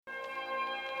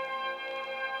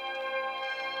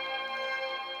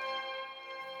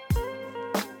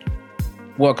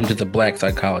Welcome to the Black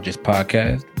Psychologist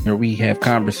Podcast, where we have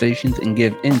conversations and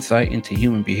give insight into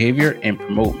human behavior and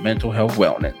promote mental health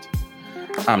wellness.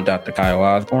 I'm Dr. Kyle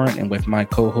Osborne, and with my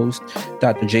co-host,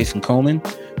 Dr. Jason Coleman,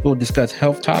 we'll discuss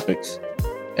health topics,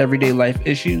 everyday life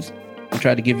issues, and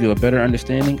try to give you a better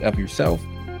understanding of yourself,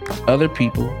 other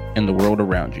people, and the world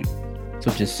around you. So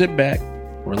just sit back,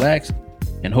 relax,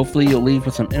 and hopefully you'll leave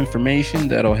with some information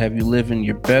that'll have you living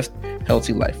your best,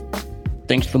 healthy life.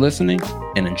 Thanks for listening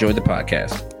and enjoy the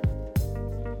podcast.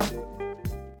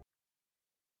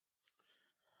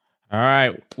 All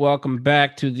right. Welcome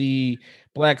back to the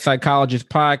Black Psychologist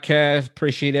Podcast.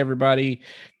 Appreciate everybody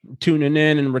tuning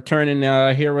in and returning.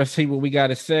 Hear us, see what we got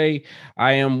to say.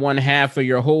 I am one half of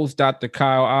your host, Dr.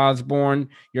 Kyle Osborne,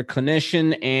 your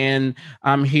clinician, and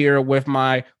I'm here with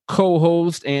my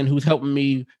co-host and who's helping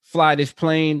me fly this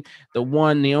plane, the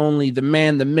one, the only, the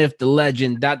man, the myth, the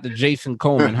legend, Dr. Jason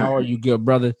Coleman. How are you, good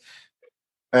brother?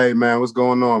 Hey, man, what's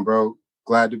going on, bro?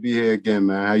 Glad to be here again,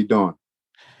 man. How you doing?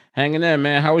 Hanging in,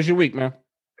 man. How was your week, man?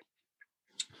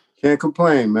 Can't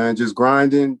complain, man. Just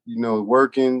grinding,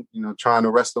 working, trying to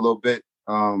rest a little bit.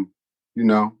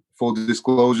 Full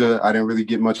disclosure, I didn't really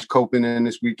get much coping in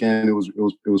this weekend. It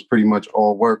was pretty much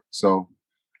all work, so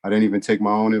I didn't even take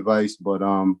my own advice. But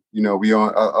we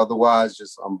on. Otherwise,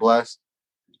 just I'm blessed.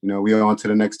 We are on to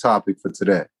the next topic for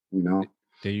today.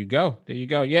 There you go.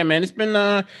 Yeah, man. It's been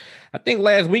I think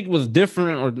last week was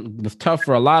different or was tough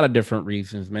for a lot of different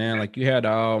reasons, man. Like you had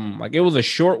it was a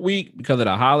short week because of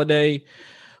the holiday,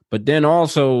 but then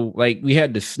also like we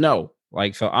had the snow.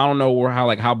 Like, so I don't know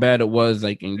how bad it was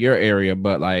like in your area,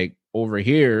 but like over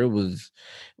here it was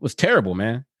terrible,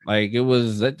 man. Like it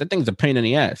was that thing's a pain in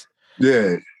the ass.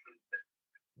 Yeah.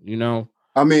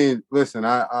 I mean, listen,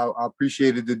 I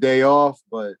appreciated the day off,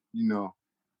 but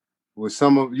with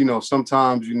some of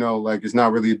sometimes like it's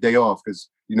not really a day off because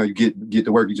you get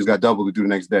to work, you just got double to do the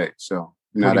next day. So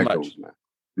how that goes, man.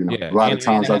 Yeah. A lot of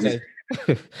times I just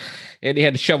and they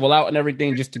had to shovel out and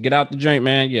everything just to get out the joint,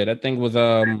 man. Yeah, that thing was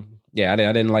I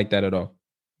didn't like that at all.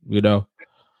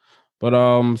 But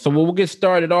so we'll get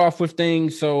started off with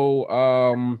things. So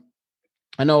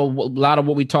I know a lot of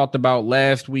what we talked about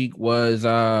last week was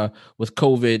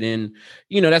COVID, and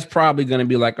that's probably going to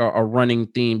be like a running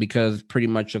theme because pretty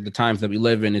much of the times that we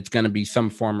live in, it's going to be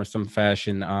some form or some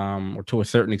fashion, or to a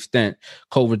certain extent,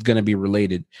 COVID's going to be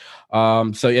related.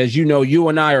 So as you know, you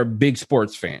and I are big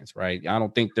sports fans, right? I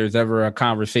don't think there's ever a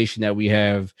conversation that we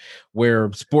have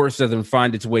where sports doesn't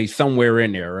find its way somewhere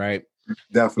in there, right?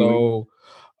 Definitely. So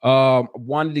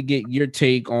wanted to get your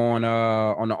take on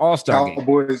the All-Star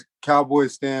game.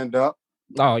 Cowboys stand up.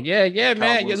 Oh yeah,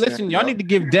 man. Yeah, listen, y'all need to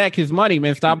give Dak his money,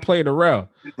 man. Stop playing around.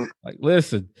 Like,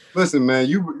 listen, man.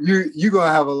 You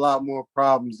gonna have a lot more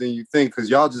problems than you think because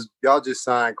y'all just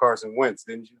signed Carson Wentz,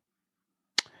 didn't you?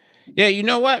 Yeah, you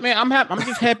know what, man? I'm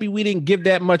just happy we didn't give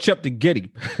that much up to get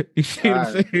him. You see what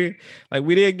I'm saying? Like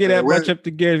we didn't get that much up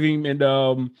to get him,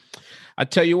 and I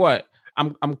tell you what,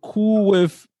 I'm cool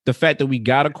with the fact that we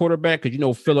got a quarterback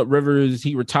because Phillip Rivers,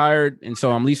 he retired, and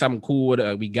so at least I'm cool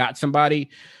with we got somebody.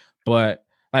 But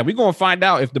like we're gonna find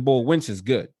out if the boy Wentz is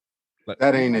good. Like,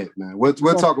 that ain't it, man. We'll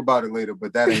talk about it later,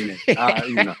 but that ain't it.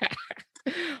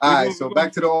 All right, so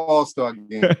back to the All-Star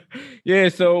game. Yeah,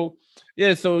 so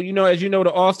as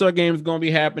the All-Star game is gonna be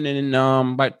happening in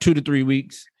about 2 to 3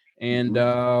 weeks, and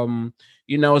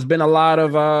it's been a lot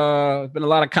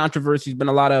of controversies, been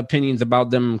a lot of opinions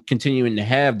about them continuing to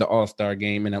have the All-Star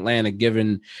game in Atlanta,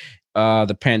 given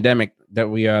the pandemic that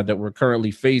we're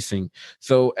currently facing.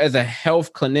 So as a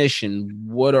health clinician,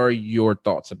 what are your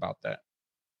thoughts about that?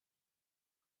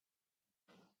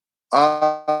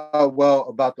 Well,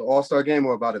 about the All-Star game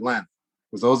or about Atlanta?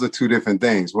 Because those are two different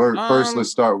things. First, let's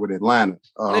start with Atlanta.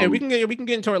 We can get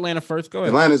into Atlanta first. Go ahead.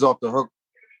 Atlanta's off the hook.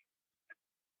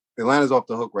 Atlanta's off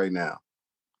the hook right now.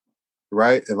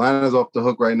 Right? Atlanta's off the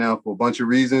hook right now for a bunch of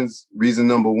reasons. Reason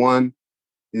number one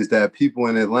is that people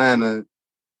in Atlanta,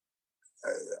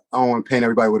 I don't want to paint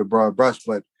everybody with a broad brush,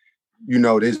 but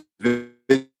there's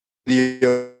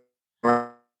video.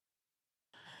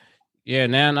 Yeah,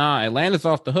 Atlanta's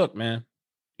off the hook, man.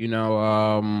 They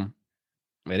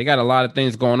got a lot of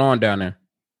things going on down there.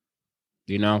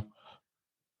 I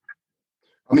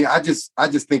mean, I just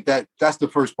think that's the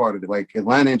first part of it. Like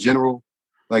Atlanta in general,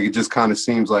 like it just kind of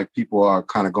seems like people are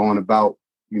kind of going about,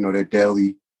 their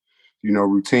daily,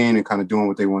 routine and kind of doing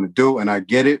what they want to do. And I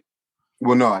get it.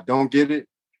 Well, no, I don't get it.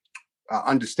 I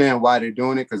understand why they're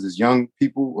doing it because it's young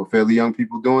people or fairly young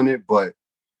people doing it. But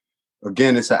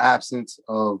again, it's an absence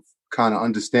of kind of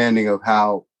understanding of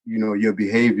how, your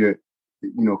behavior,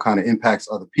 kind of impacts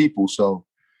other people. So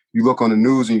you look on the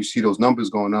news and you see those numbers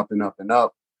going up and up and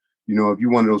up. you know, if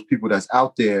you're one of those people that's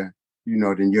out there, you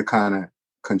know, then you're kind of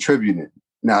contributing.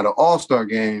 Now, the All-Star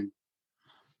game,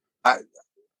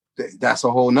 that's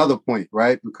a whole nother point,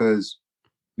 right? Because,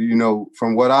 you know,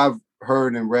 from what I've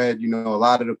heard and read, you know, a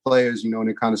lot of the players, you know, and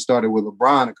it kind of started with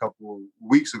LeBron a couple of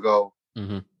weeks ago.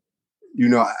 Mm-hmm. You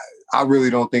know, I really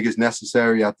don't think it's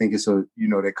necessary. I think it's you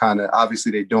know, they kind of,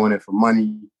 obviously they're doing it for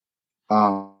money.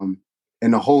 And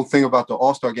the whole thing about the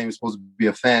All-Star game is supposed to be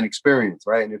a fan experience,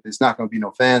 right? And if it's not going to be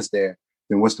no fans there,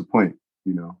 then what's the point,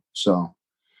 you know? So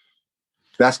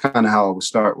that's kind of how I would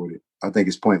start with it. I think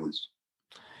it's pointless.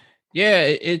 Yeah,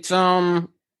 it's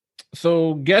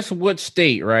so guess what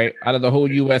state, right, out of the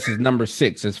whole US is number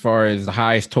 6 as far as the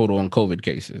highest total in COVID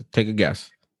cases? Take a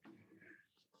guess.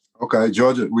 Okay,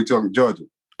 Georgia. We talking Georgia.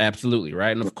 Absolutely,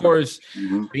 right. And of course,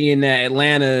 being that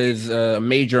Atlanta is a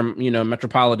major, you know,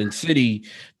 metropolitan city,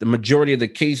 the majority of the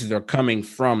cases are coming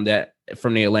from the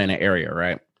Atlanta area,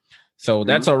 right? So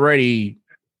that's already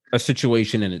a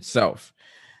situation in itself.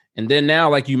 And then now,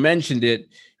 like you mentioned it,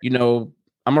 you know,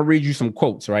 I'm gonna read you some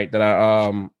quotes, right, that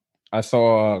I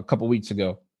saw a couple weeks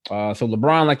ago. So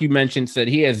LeBron, like you mentioned, said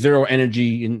he has zero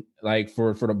energy in like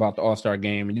for about the All-Star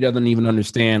game, and he doesn't even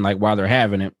understand like why they're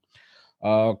having it.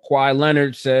 Kawhi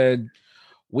Leonard said,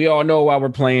 "We all know why we're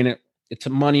playing it. It's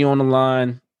money on the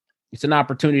line. It's an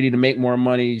opportunity to make more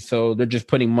money. So they're just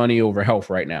putting money over health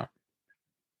right now."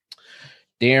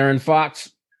 De'Aaron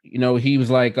Fox, you know, he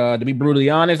was like, to be brutally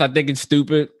honest, I think it's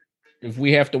stupid. If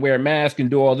we have to wear a mask and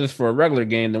do all this for a regular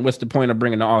game, then what's the point of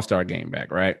bringing the All-Star game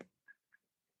back, right?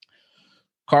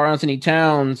 Karl-Anthony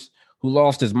Towns, who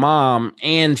lost his mom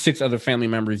and 6 other family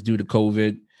members due to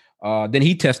COVID, then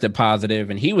he tested positive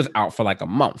and he was out for like a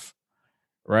month,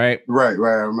 right? Right.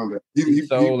 I remember. He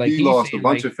lost a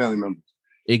bunch of family members.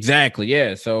 Exactly,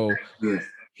 yeah. So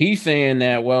he's saying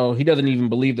that, well, he doesn't even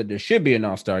believe that there should be an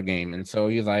All-Star game. And so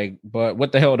he's like, but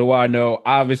what the hell do I know?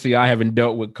 Obviously, I haven't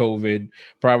dealt with COVID.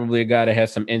 Probably a guy that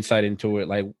has some insight into it,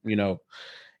 like, you know.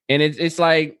 And it's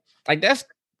like that's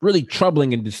really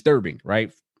troubling and disturbing,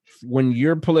 right? When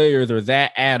your players are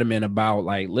that adamant about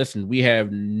like, listen, we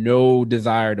have no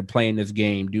desire to play in this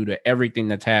game due to everything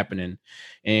that's happening,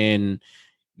 and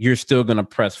you're still going to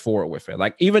press forward with it.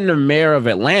 Like even the mayor of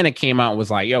Atlanta came out and was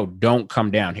like, yo, don't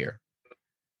come down here.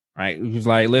 Right. He was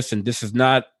like, listen, this is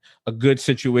not a good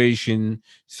situation.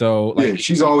 So like,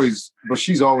 she's always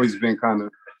been kind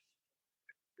of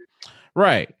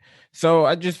right. So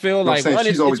I just feel like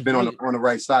she's always been on the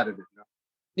right side of it.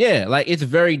 Yeah, like it's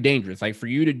very dangerous. Like for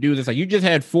you to do this, like you just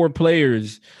had 4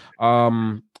 players.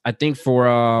 I think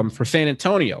for San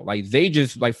Antonio, like they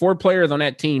just like 4 players on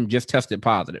that team just tested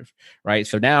positive, right?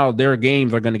 So now their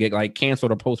games are going to get like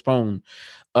canceled or postponed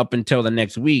up until the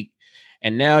next week.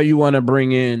 And now you want to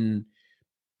bring in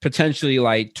potentially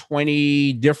like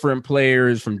 20 different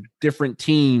players from different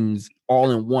teams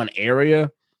all in one area.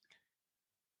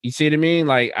 You see what I mean?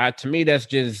 Like, to me,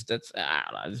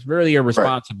 it's really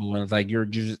irresponsible. Right. And it's like you're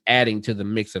just adding to the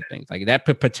mix of things. Like that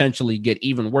could potentially get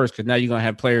even worse because now you're gonna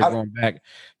have players going back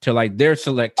to like their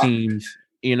select teams.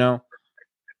 You know.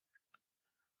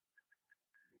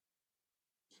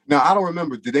 Now I don't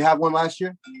remember. Did they have one last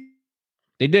year?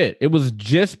 They did. It was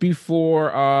just before.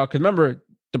 Because remember,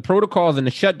 the protocols and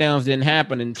the shutdowns didn't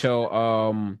happen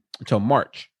until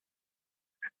March.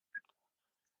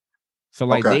 So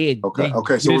like So it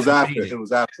was after. It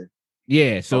was after.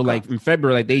 Yeah. So like in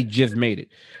February, like they just made it,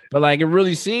 but like it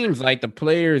really seems like the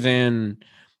players and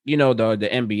you know the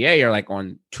NBA are like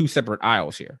on 2 separate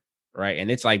aisles here, right? And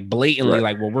it's like blatantly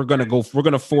like, well, we're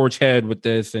gonna forge ahead with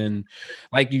this, and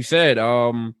like you said,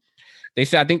 they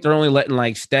said I think they're only letting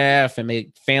like staff and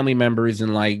make family members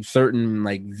and like certain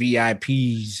like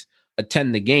VIPs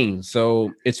attend the game.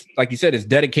 So it's like you said, it's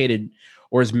dedicated.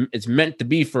 Or it's meant to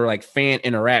be for like fan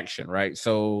interaction, right?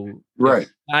 So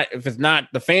if it's not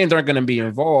the fans aren't going to be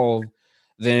involved,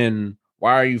 then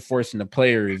why are you forcing the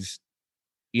players,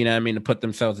 you know what I mean, to put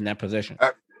themselves in that position?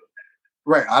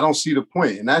 Right. I don't see the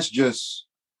point. And that's just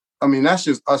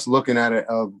us looking at it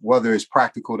of whether it's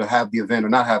practical to have the event or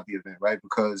not have the event, right?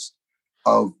 Because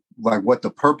of like what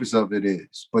the purpose of it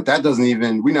is. But that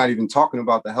we're not even talking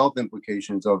about the health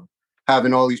implications of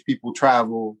having all these people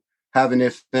travel, having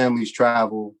their families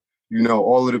travel, you know,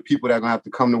 all of the people that are gonna have to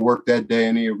come to work that day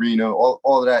in the arena, all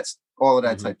of that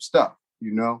type of stuff,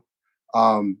 you know.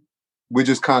 They're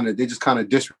just kind of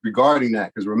disregarding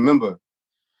that because remember,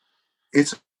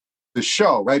 it's the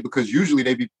show, right? Because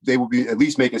usually they will be at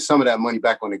least making some of that money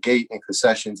back on the gate and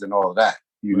concessions and all of that,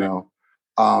 you know.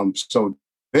 So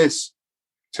this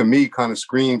to me kind of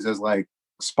screams as like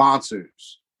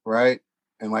sponsors, right?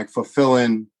 And like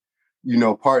fulfilling, you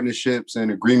know, partnerships and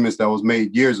agreements that was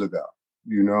made years ago.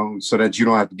 you know, so that you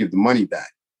don't have to give the money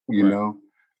back, you know.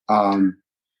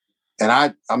 And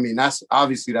I mean, that's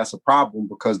obviously that's a problem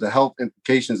because the health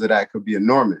implications of that could be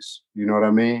enormous. You know what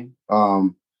I mean?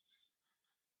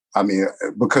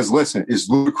 Because listen, it's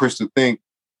ludicrous to think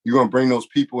you're going to bring those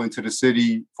people into the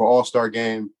city for All-Star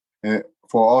game and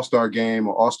for All-Star game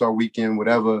or All-Star weekend,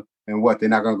 whatever. And what, they're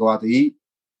not going to go out to eat.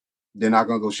 They're not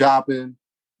going to go shopping.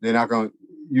 They're not going to,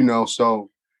 you know, so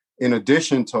in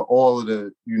addition to all of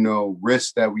the, you know,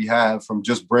 risks that we have from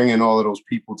just bringing all of those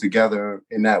people together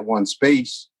in that one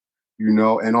space, you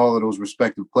know, and all of those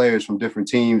respective players from different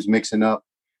teams mixing up,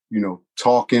 you know,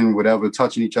 talking, whatever,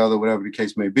 touching each other, whatever the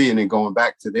case may be, and then going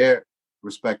back to their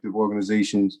respective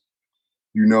organizations,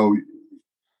 you know,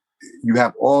 you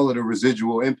have all of the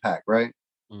residual impact, right?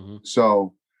 Mm-hmm.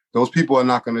 So those people are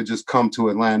not going to just come to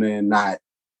Atlanta and not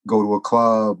go to a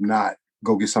club, not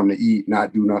go get something to eat,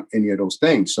 not do any of those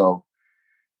things. So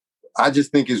I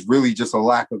just think it's really just a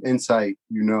lack of insight,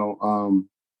 you know.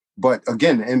 But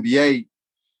again, the NBA,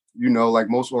 you know, like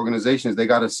most organizations, they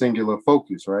got a singular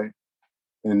focus, right?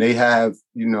 And they have,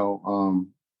 you know,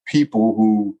 people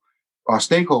who are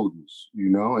stakeholders, you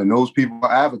know, and those people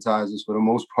are advertisers for the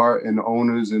most part and the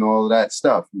owners and all of that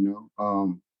stuff, you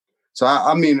know. So,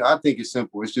 I mean, I think it's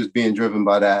simple. It's just being driven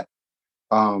by that.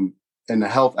 And the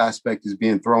health aspect is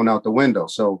being thrown out the window.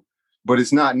 So, but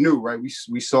it's not new, right?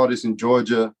 We saw this in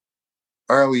Georgia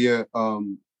earlier,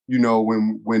 you know,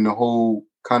 when the whole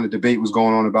kind of debate was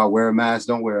going on about wear a mask,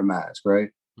 don't wear a mask, right?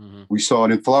 Mm-hmm. We saw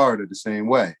it in Florida the same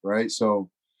way, right? So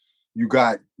you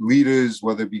got leaders,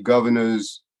 whether it be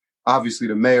governors, obviously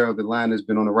the mayor of Atlanta has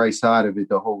been on the right side of it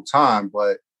the whole time,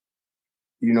 but,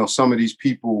 you know, some of these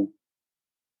people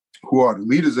who are the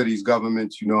leaders of these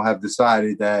governments, you know, have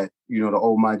decided that, you know, the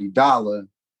almighty dollar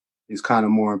is kind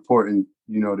of more important,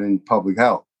 you know, than public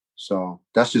health. So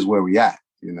that's just where we at,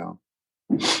 you know.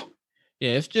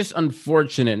 Yeah, it's just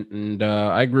unfortunate, and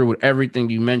I agree with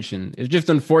everything you mentioned. It's just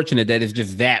unfortunate that it's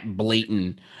just that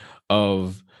blatant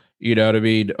of, you know what I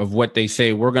mean, of what they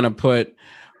say. We're going to put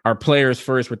our players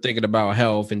first. We're thinking about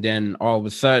health, and then all of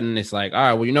a sudden it's like, all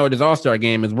right, well, you know what this All-Star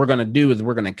game is we're going to do is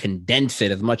we're going to condense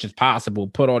it as much as possible,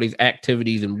 put all these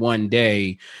activities in one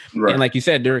day. Right. And like you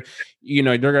said, they're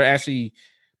going to actually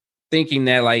thinking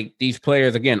that like these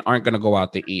players again aren't going to go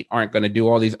out to eat, aren't going to do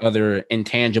all these other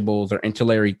intangibles or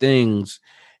ancillary things,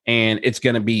 and it's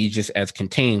going to be just as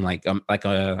contained. I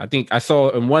think I saw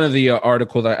in one of the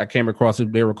articles I came across,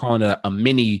 they were calling it a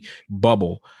mini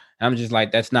bubble. I'm just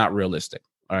like, that's not realistic.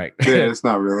 All right, yeah, it's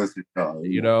not realistic,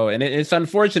 you know, and it's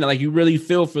unfortunate. Like you really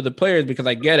feel for the players because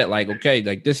I get it. Like, okay,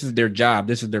 like this is their job,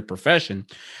 this is their profession.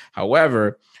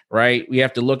 However, right, we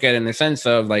have to look at it in the sense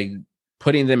of like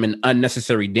putting them in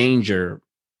unnecessary danger,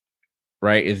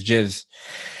 right? It's just,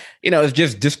 you know, it's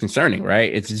just disconcerting,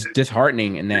 right? It's just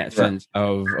disheartening in that sense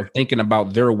of thinking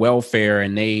about their welfare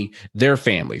and their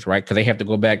families, right? Because they have to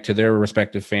go back to their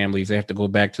respective families. They have to go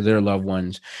back to their loved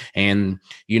ones. And,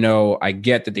 you know, I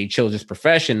get that they chose this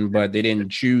profession, but they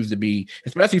didn't choose to be,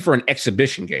 especially for an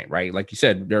exhibition game, right? Like you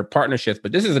said, there are partnerships,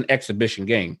 but this is an exhibition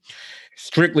game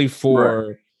strictly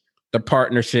for the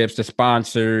partnerships, the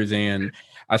sponsors, and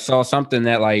I saw something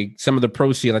that like some of the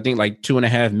proceeds, I think like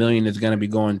 $2.5 million is going to be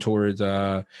going towards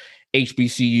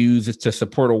HBCUs to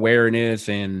support awareness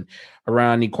and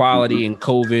around equality and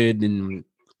COVID and,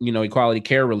 you know, equality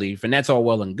care relief. And that's all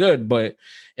well and good. But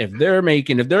if they're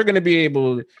going to be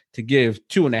able to give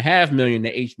 $2.5 million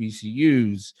to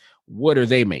HBCUs, what are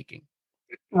they making?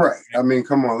 Right. I mean,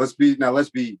 come on, let's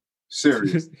be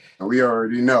serious. We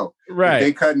already know. Right. If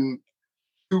they cutting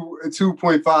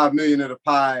 2.5 million of the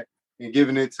pie and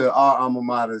giving it to our alma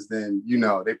maters, then, you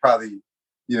know, they probably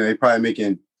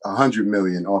making 100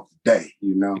 million off the day,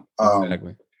 you know?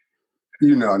 Exactly.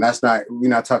 You know, and we're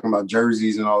not talking about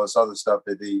jerseys and all this other stuff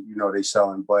that they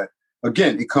selling. But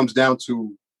again, it comes down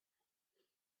to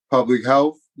public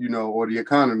health, you know, or the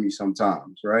economy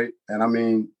sometimes, right? And I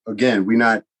mean, again, we're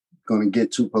not going to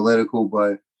get too political,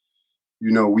 but, you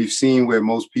know, we've seen where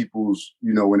most people's,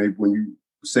 you know, when you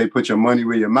say put your money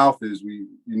where your mouth is, we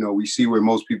see where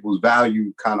most people's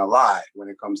value kind of lie when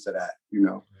it comes to that. You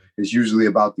know, it's usually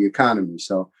about the economy.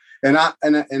 So, and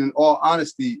in all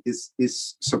honesty,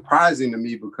 it's surprising to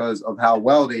me because of how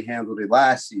well they handled it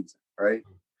last season, right?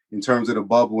 In terms of the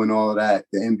bubble and all of that,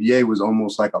 the NBA was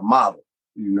almost like a model,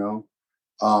 you know,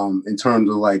 in terms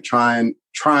of like trying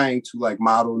to like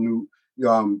model new,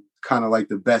 kind of like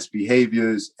the best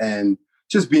behaviors and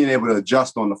just being able to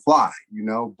adjust on the fly, you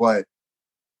know, but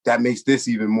that makes this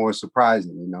even more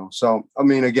surprising, you know? So, I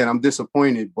mean, again, I'm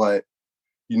disappointed, but,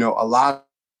 you know, a lot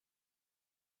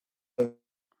of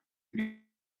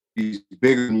these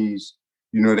bigger needs,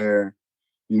 you know, they're,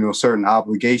 certain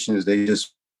obligations, they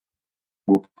just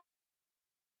will,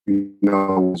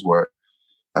 work.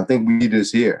 I think we need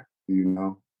this here, we'll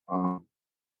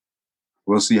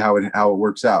see how it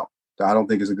works out. I don't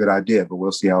think it's a good idea, but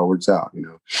we'll see how it works out,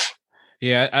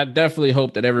 Yeah, I definitely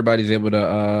hope that everybody's able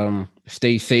to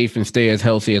stay safe and stay as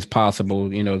healthy as possible,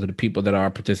 to the people that are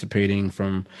participating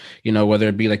from, whether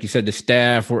it be, like you said, the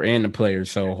staff or and the players.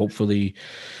 So hopefully,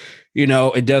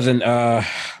 it doesn't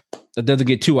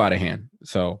get too out of hand.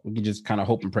 So we can just kind of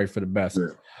hope and pray for the best.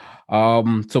 Yeah.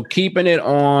 So keeping it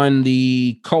on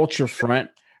the culture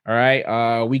front, all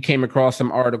right, we came across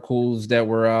some articles that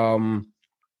were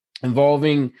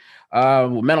involving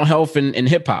mental health and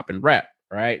hip hop and rap.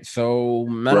 Right. So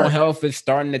mental health is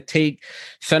starting to take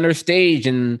center stage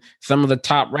in some of the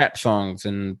top rap songs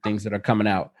and things that are coming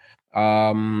out.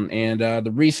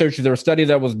 The research, there was a study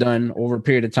that was done over a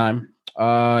period of time.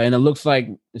 And it looks like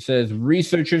it says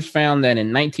researchers found that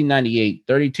in 1998,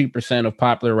 32% of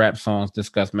popular rap songs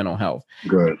discuss mental health.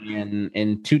 Good. And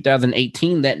in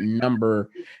 2018, that number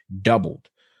doubled.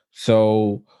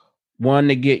 So wanted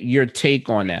to get your take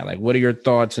on that. Like, what are your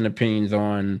thoughts and opinions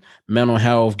on mental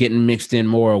health getting mixed in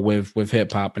more with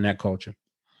hip hop and that culture?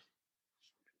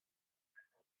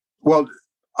 Well,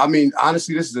 I mean,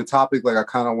 honestly, this is a topic like I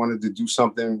kind of wanted to do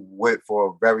something with for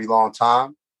a very long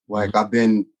time. Like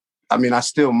I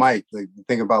still might like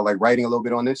think about like writing a little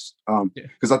bit on this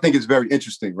because I think it's very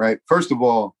interesting, right? First of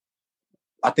all,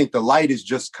 I think the light is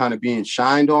just kind of being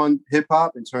shined on hip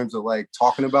hop in terms of like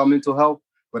talking about mental health.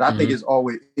 But I think it's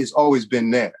always been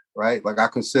there, right? Like I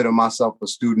consider myself a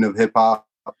student of hip hop.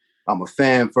 I'm a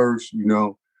fan first,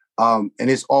 and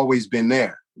it's always been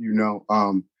there,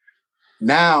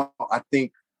 Now I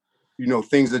think,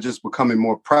 things are just becoming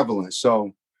more prevalent.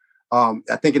 So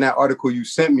I think in that article you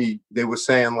sent me, they were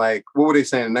saying like, what were they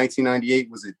saying in 1998?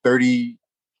 Was it 30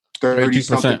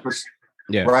 something percent?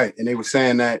 Yeah. Right. And they were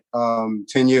saying that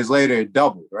 10 years later, it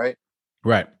doubled, right?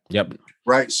 Right. Yep.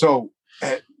 Right. So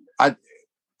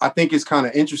I think it's kind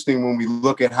of interesting when we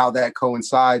look at how that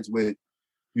coincides with,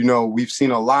 we've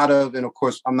seen a lot of, and of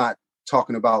course, I'm not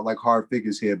talking about like hard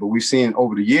figures here, but we've seen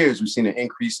over the years, we've seen an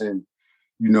increase in,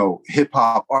 hip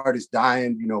hop artists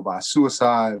dying, by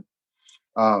suicide,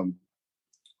 a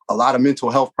lot of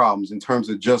mental health problems in terms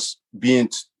of just being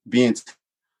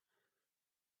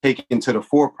taken to the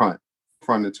forefront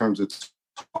in terms of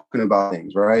talking about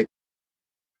things, right?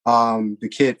 The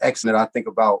Kid X that I think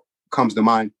about comes to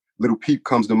mind. Lil Peep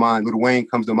comes to mind, Lil Wayne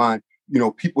comes to mind,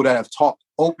 people that have talked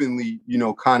openly,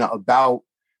 kind of about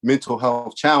mental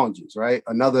health challenges, right?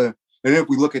 And if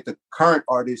we look at the current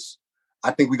artists, I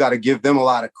think we got to give them a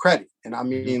lot of credit. And I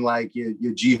mean, like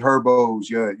your G Herbos,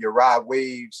 your Rod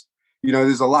Waves,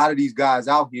 there's a lot of these guys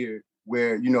out here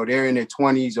where, they're in their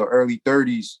 20s or early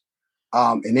 30s,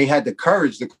 and they had the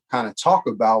courage to kind of talk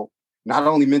about not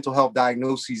only mental health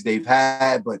diagnoses they've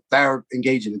had, but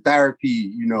engaging in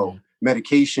therapy,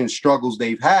 medication struggles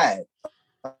they've had.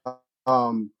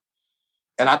 And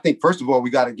I think, first of all, we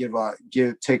got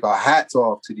to take our hats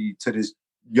off to this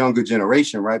younger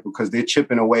generation, right? Because they're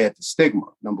chipping away at the stigma,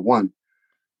 number one.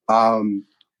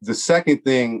 The second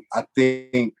thing, I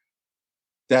think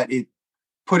that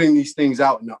putting these things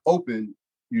out in the open,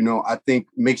 I think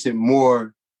makes it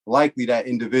more likely that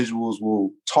individuals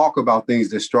will talk about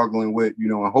things they're struggling with,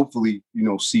 and hopefully,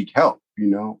 seek help,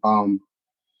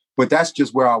 But that's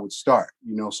just where I would start,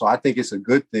 So I think it's a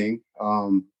good thing.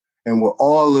 And with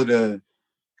all of the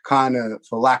kind of,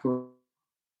 for lack of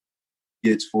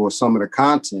it's for some of the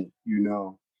content,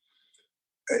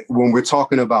 when we're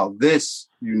talking about this,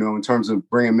 in terms of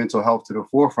bringing mental health to the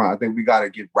forefront, I think we got to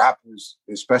give rappers,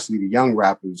 especially the young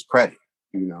rappers, credit,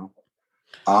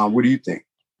 What do you think?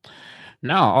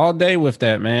 No, all day with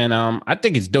that, man. I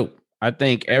think it's dope. I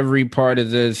think every part of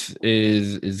this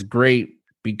is great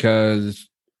because,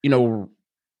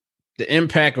 the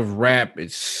impact of rap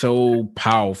is so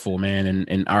powerful, man,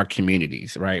 in our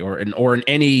communities, right? Or in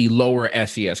any lower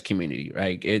SES community,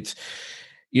 right? It's,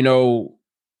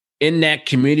 in that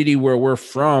community where we're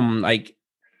from, like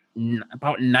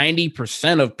about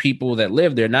 90% of people that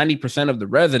live there, 90% of the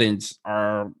residents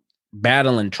are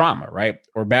battling trauma, right?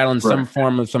 Or battling some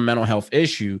form of some mental health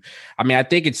issue. I mean, I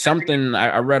think it's something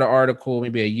I read an article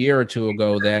maybe a year or two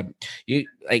ago that you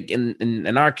like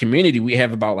in our community, we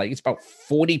have about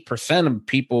 40% of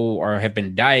people have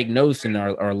been diagnosed and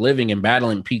are living and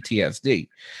battling PTSD.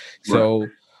 So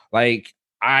like,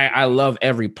 I love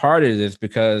every part of this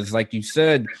because like you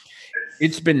said,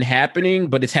 it's been happening,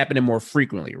 but it's happening more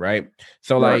frequently, right?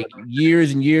 So like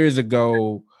years and years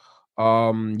ago,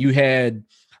 you had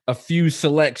a few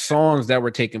select songs that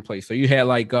were taking place. So you had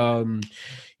like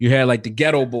you had like the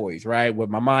Ghetto Boys, right? Where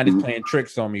My Mind Is Playing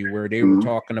Tricks on Me, where they were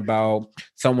talking about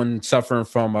someone suffering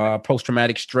from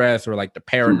post-traumatic stress or like the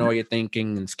paranoia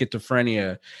thinking and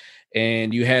schizophrenia.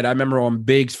 And you had, I remember on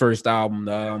Big's first album,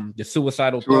 the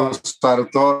Suicidal Thoughts. Suicidal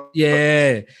Thoughts.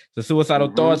 Yeah, the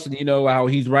Suicidal Thoughts, and you know how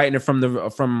he's writing it from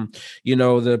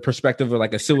the perspective of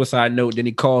like a suicide note. Then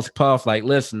he calls Puff like,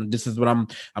 "Listen, this is what I'm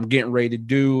getting ready to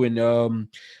do." And of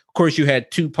course, you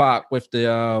had Tupac with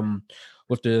the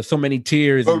So Many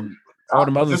Tears and all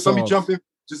them other songs.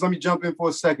 Let me jump in for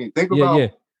a second. Think about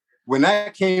when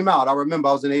that came out. I remember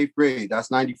I was in 8th grade.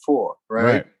 That's 94,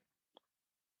 right?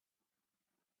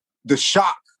 The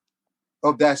shock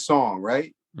of that song,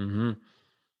 right? Mm-hmm.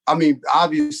 I mean,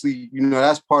 obviously, you know,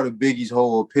 that's part of Biggie's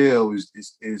whole appeal is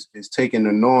taking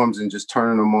the norms and just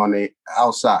turning them on the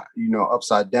outside, you know,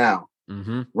 upside down,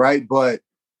 right? But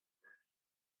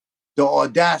the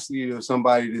audacity of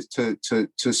somebody to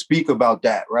speak about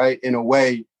that, right, in a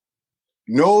way,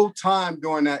 no time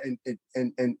doing that,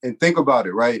 and think about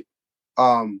it, right?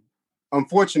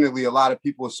 Unfortunately, a lot of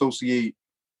people associate,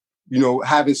 you know,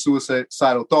 having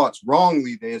suicidal thoughts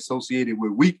wrongly. They associate it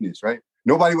with weakness, right?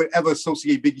 Nobody would ever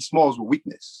associate Biggie Smalls with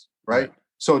weakness, right?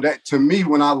 So that, to me,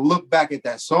 when I look back at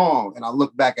that song and I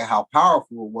look back at how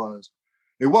powerful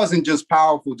it wasn't just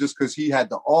powerful just because he had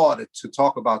the awe to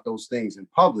talk about those things in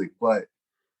public, but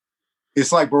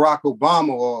it's like Barack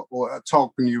Obama or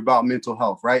talking to you about mental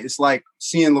health, right? It's like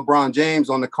seeing LeBron James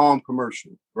on the Calm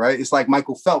commercial, right? It's like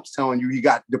Michael Phelps telling you he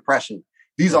got depression.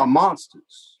 These are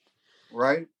monsters,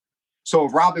 right? So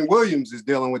if Robin Williams is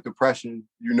dealing with depression,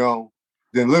 you know,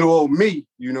 then little old me,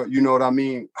 you know what I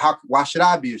mean? Why should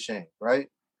I be ashamed, right?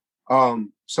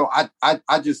 So I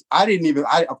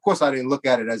didn't look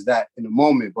at it as that in the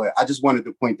moment, but I just wanted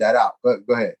to point that out. But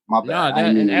go ahead. My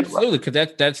bad. No, absolutely,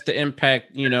 because that's the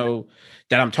impact, you know,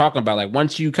 that I'm talking about. Like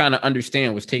once you kind of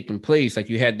understand what's taking place, like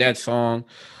you had that song,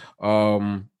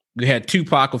 you had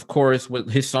Tupac, of course,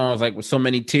 with his songs like With So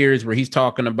Many Tears, where he's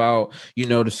talking about, you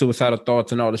know, the suicidal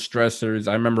thoughts and all the stressors.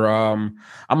 I remember I'm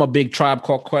a big Tribe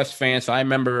Called Quest fan, so I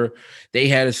remember they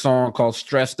had a song called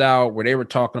Stressed Out where they were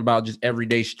talking about just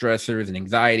everyday stressors and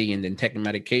anxiety and then taking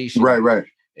medication. Right.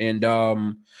 And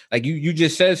like you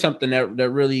just said something that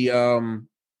really I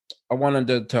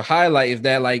wanted to highlight is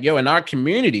that, like, yo, in our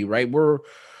community, right, we're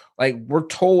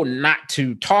told not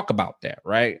to talk about that,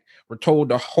 right? We're told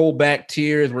to hold back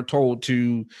tears. We're told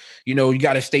to, you know, you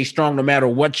got to stay strong no matter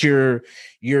what you're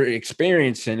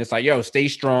experiencing. It's like, yo, stay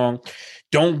strong.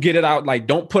 Don't get it out. Like,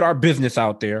 don't put our business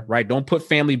out there, right? Don't put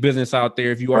family business out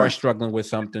there if you are struggling with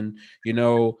something. You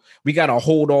know, we got to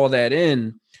hold all that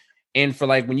in. And for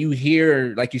like when you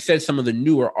hear, like you said, some of the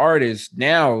newer artists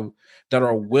now that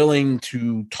are willing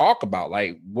to talk about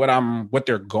like what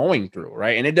they're going through,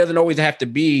 right? And it doesn't always have to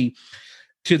be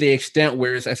to the extent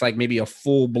where it's like maybe a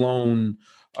full-blown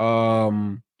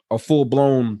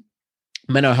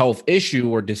mental health issue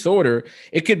or disorder.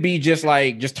 It could be just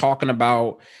talking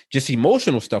about just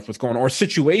emotional stuff, what's going on, or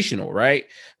situational, right?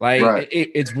 Like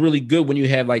it's really good when you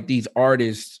have like these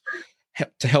artists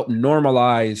to help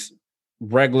normalize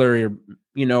regular,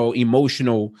 you know,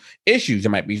 emotional issues. It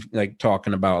might be like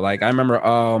talking about, like, I remember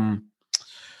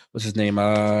what's his name?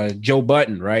 Joe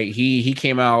Budden, right? He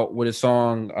came out with a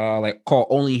song like called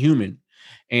Only Human.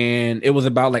 And it was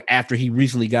about like after he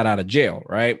recently got out of jail,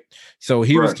 right? So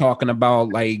he was talking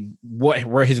about like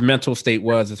where his mental state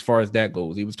was as far as that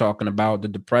goes. He was talking about the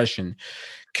depression.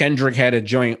 Kendrick had a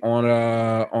joint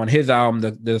on his album,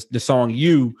 the song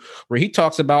You, where he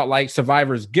talks about like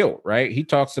survivor's guilt, right? He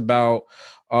talks about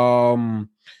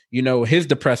you know, his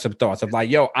depressive thoughts of like,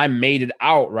 yo, I made it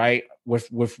out, right,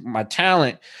 with my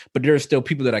talent, but there's still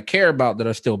people that I care about that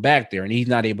are still back there, and he's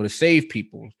not able to save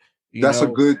people. That's a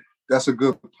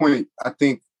good point. I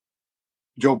think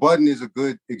Joe Budden is a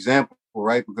good example,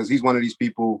 right? Because he's one of these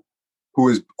people who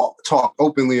has talked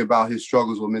openly about his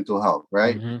struggles with mental health,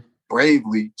 right?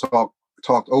 Bravely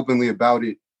talked openly about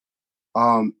it,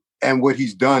 and what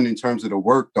he's done in terms of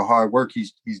the hard work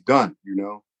he's done, you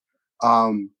know.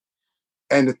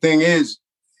 And the thing is,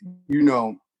 you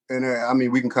know, and I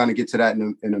mean, we can kind of get to that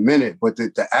in a minute, but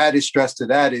the added stress to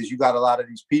that is you got a lot of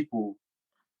these people,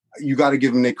 you got to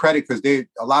give them their credit because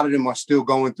a lot of them are still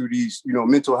going through these, you know,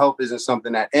 mental health isn't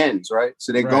something that ends, right?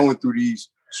 So they're going through these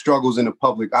struggles in the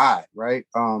public eye, right?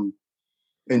 And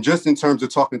just in terms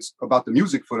of talking about the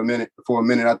music for a minute,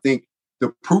 I think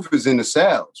the proof is in the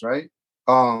sales, right?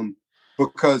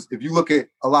 Because if you look at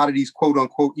a lot of these quote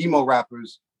unquote emo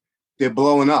rappers, they're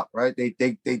blowing up, right? They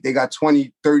got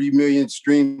 20, 30 million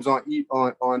streams on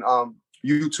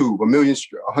YouTube,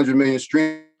 100 million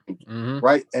streams,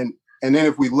 right? And then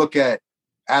if we look at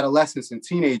adolescents and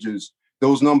teenagers,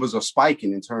 those numbers are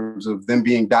spiking in terms of them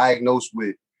being diagnosed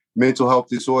with mental health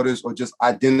disorders or just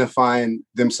identifying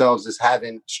themselves as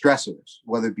having stressors,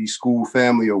 whether it be school,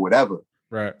 family, or whatever.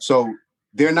 Right. So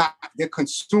they're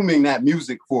consuming that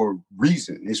music for a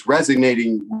reason. It's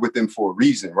resonating with them for a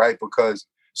reason, right? Because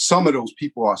some of those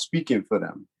people are speaking for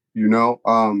them, you know?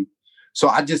 So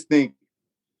I just think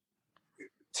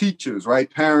teachers, right?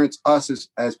 Parents, us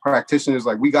as practitioners,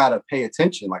 like we got to pay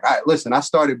attention. Like, I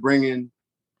started bringing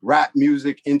rap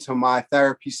music into my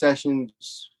therapy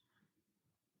sessions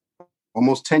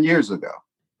almost 10 years ago,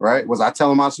 right? Was I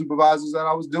telling my supervisors that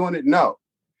I was doing it? No,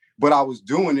 but I was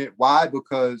doing it. Why?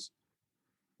 Because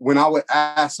when I would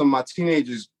ask some of my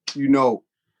teenagers, you know,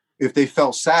 if they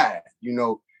felt sad, you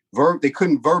know, they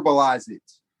couldn't verbalize it.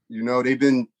 You know,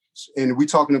 and we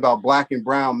talking about Black and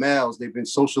brown males, they've been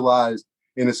socialized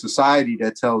in a society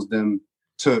that tells them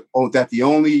that the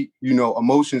only, you know,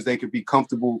 emotions they could be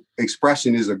comfortable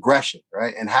expression is aggression,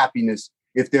 right? And happiness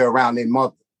if they're around their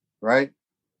mother, right?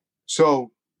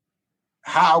 So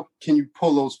how can you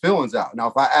pull those feelings out? Now,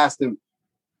 if I ask them,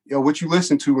 you know, what you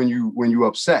listen to when you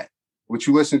upset, what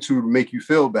you listen to make you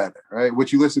feel better, right?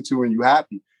 What you listen to when you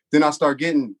happy, then I start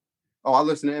getting, oh, I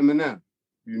listen to Eminem,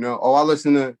 you know, oh, I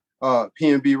listen to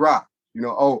P&B Rock, you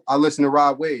know, oh, I listen to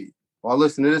Rod Wave, or I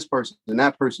listen to this person and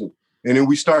that person. And then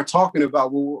we start talking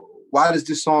about, well, why does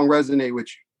this song resonate with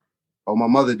you? Oh, my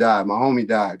mother died, my homie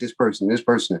died, this person.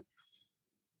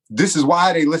 This is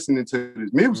why they listening to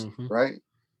this music, right?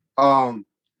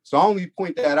 So I only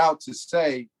point that out to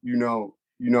say, you know,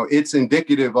 it's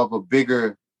indicative of a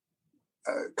bigger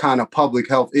kind of public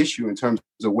health issue in terms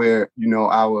of where, you know,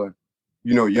 our,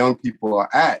 you know, young people are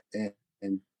at.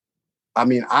 And I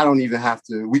mean, I don't even have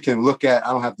to, we can look at,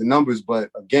 I don't have the numbers, but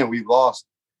again, we've lost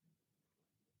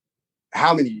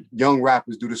how many young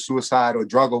rappers due to suicide or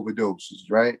drug overdoses,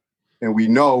 right? And we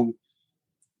know,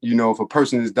 you know, if a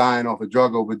person is dying off a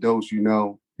drug overdose, you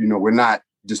know, we're not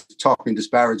just talking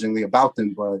disparagingly about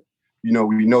them, but, you know,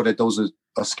 we know that those are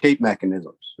escape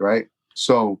mechanisms, right?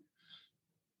 So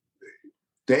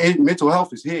the mental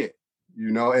health is here,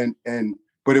 you know,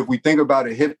 but if we think about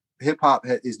it, hip hop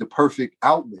is the perfect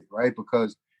outlet, right?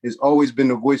 Because it's always been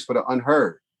the voice for the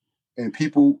unheard, and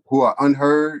people who are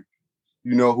unheard,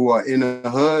 you know, who are in the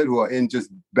hood, who are in just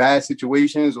bad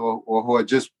situations, or who are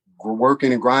just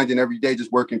working and grinding every day,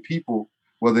 just working people,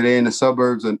 whether they're in the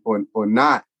suburbs or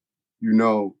not, you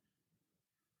know,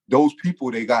 those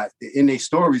people, they got in their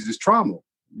stories is trauma,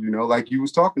 you know, like you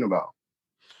was talking about,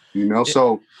 you know.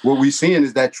 So what we're seeing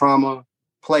is that trauma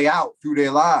play out through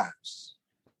their lives,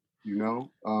 you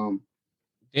know.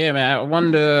 Yeah, man. I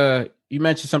wonder, you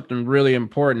mentioned something really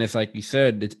important. It's like you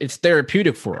said, it's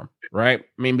therapeutic for them, right?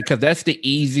 I mean, because that's the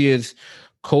easiest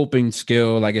coping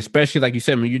skill, like especially like you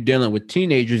said, when you're dealing with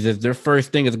teenagers, is their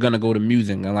first thing is going to go to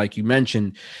music. And like you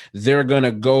mentioned, they're going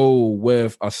to go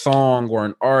with a song or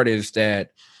an artist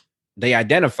that they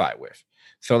identify with.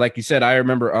 So like you said, I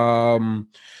remember,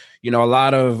 you know, a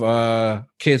lot of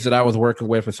kids that I was working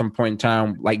with at some point in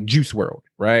time, like Juice WRLD,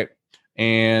 right?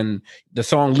 And the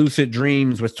song Lucid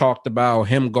Dreams was talked about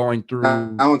him going through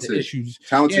issues.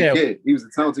 Talented kid. He was a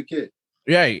talented kid.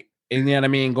 Right. And then, I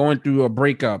mean, going through a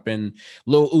breakup, and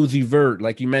Lil Uzi Vert,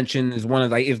 like you mentioned, is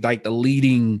like the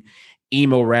leading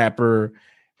emo rapper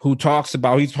who talks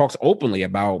openly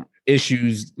about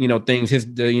issues, you know, things,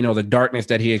 the darkness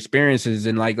that he experiences.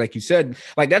 And like you said,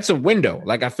 like that's a window.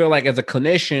 Like I feel like as a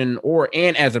clinician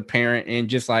and as a parent, and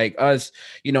just like us,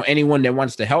 you know, anyone that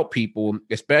wants to help people,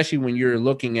 especially when you're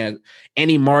looking at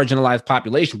any marginalized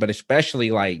population, but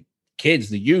especially like kids,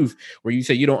 the youth, where you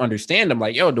say you don't understand them,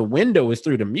 like, yo, the window is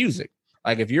through the music.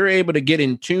 Like if you're able to get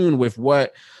in tune with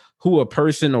who a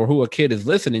person or who a kid is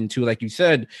listening to, like you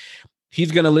said, he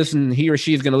or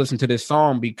she is going to listen to this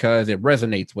song because it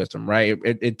resonates with them, right?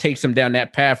 It takes them down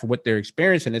that path of what they're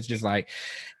experiencing. It's just like,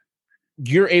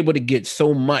 you're able to get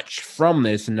so much from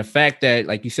this. And the fact that,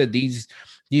 like you said, these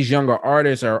younger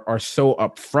artists are so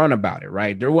upfront about it,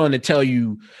 right? They're willing to tell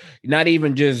you, not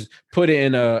even just put it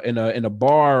in a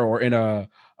bar or in a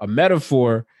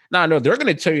metaphor. No, they're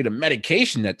going to tell you the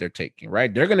medication that they're taking,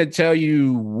 right? They're going to tell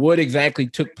you what exactly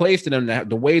took place to them,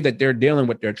 the way that they're dealing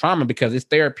with their trauma, because it's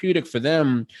therapeutic for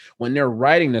them when they're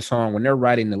writing the song, when they're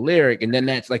writing the lyric. And then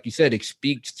that's, like you said, it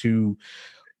speaks to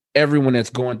everyone that's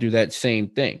going through that same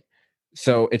thing.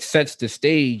 So it sets the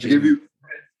stage.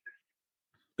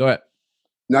 Go ahead.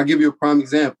 Now, I'll give you a prime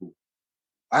example.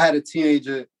 I had a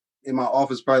teenager in my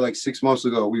office probably like 6 months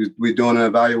ago. We were doing an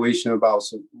evaluation about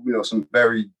some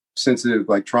very sensitive,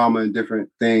 like trauma and different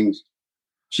things.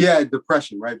 She had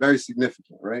depression, right? Very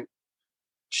significant, right?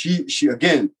 She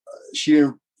didn't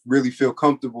really feel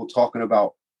comfortable talking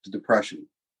about the depression.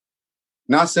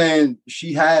 Not saying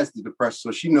she has the depression,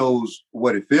 so she knows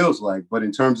what it feels like. But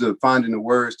in terms of finding the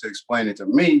words to explain it to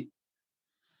me,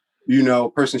 you know,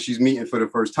 person she's meeting for the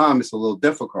first time, it's a little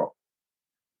difficult.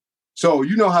 So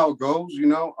you know how it goes, you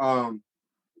know.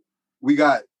 We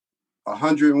got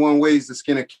 101 ways to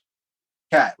skin a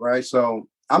cat, right? So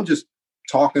I'm just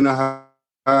talking to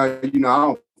her, you know, I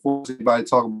don't force anybody to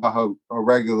talk about her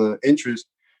regular interest.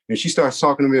 And she starts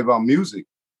talking to me about music.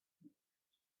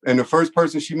 And the first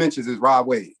person she mentions is Rod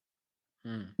Wave.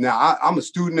 Now, I'm a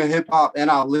student of hip hop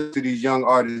and I listen to these young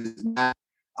artists.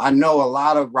 I know a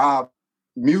lot of Rod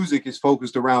music is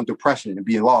focused around depression and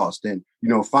being lost and, you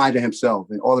know, finding himself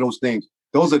and all of those things.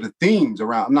 Those are the themes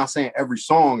around. I'm not saying every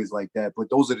song is like that,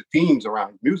 but those are the themes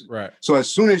around music. Right. So as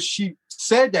soon as she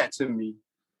said that to me,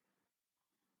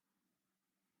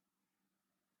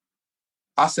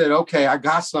 I said, okay, I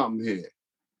got something here.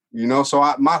 You know, so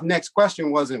my next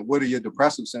question wasn't, what are your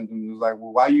depressive symptoms? It was like,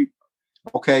 well, why you,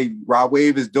 okay, Rod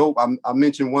Wave is dope. I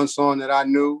mentioned one song that I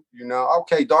knew, you know,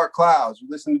 okay, Dark Clouds. You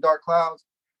listen to Dark Clouds?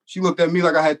 She looked at me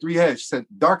like I had three heads. She said,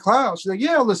 Dark Clouds? She said,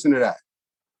 yeah, I'll listen to that.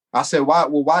 I said, why?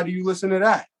 Well, why do you listen to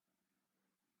that?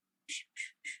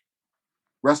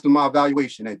 Rest of my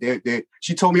evaluation.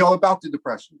 She told me all about the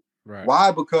depression. Right.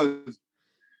 Why? Because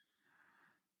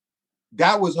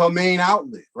that was her main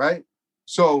outlet, right?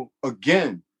 So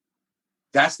again,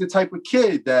 that's the type of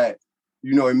kid that,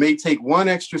 you know, it may take one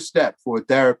extra step for a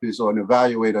therapist or an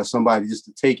evaluator or somebody just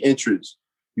to take interest,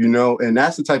 you know, and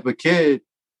that's the type of kid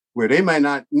where they might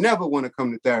not never want to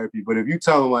come to therapy. But if you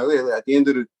tell them, like, at the end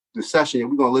of the session,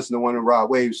 we're going to listen to one of Rod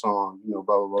Wave songs, you know,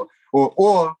 blah, blah, blah.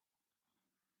 Or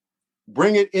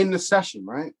bring it in the session,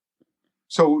 right?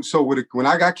 So when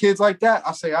I got kids like that,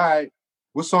 I say, all right,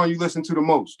 what song you listen to the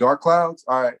most? Dark Clouds?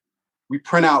 All right, we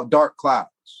print out Dark Clouds.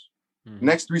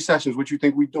 Next 3 sessions, what you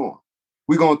think we doing?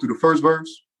 We going through the first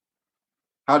verse.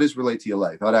 How does this relate to your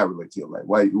life? How that relate to your life?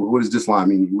 Why? What does this line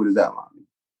mean? What does that line mean?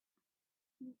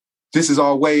 This is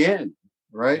our way in,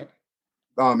 right?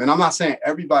 And I'm not saying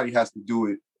everybody has to do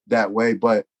it that way,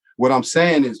 but what I'm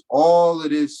saying is all of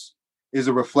this is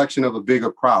a reflection of a bigger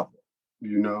problem,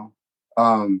 you know?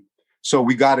 So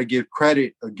we got to give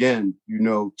credit again, you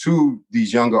know, to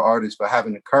these younger artists for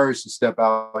having the courage to step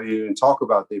out here and talk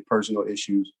about their personal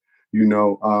issues, you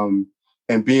know,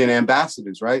 and being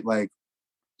ambassadors, right? Like,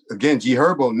 again, G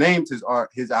Herbo named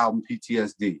his album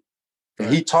PTSD.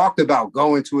 And he talked about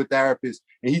going to a therapist,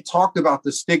 and he talked about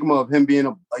the stigma of him being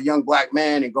a young Black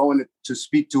man and going to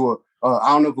speak to I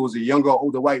don't know if it was a younger or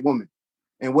older white woman,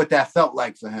 and what that felt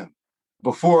like for him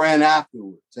before and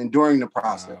afterwards and during the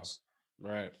process.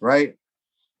 Wow. Right.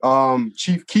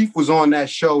 Chief Keef was on that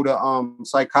show, the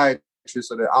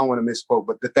psychiatrist, or I don't want to misquote,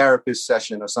 but the therapist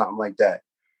session or something like that,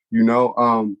 you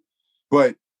know.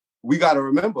 But we got to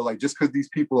remember, like, just because these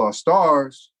people are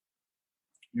stars,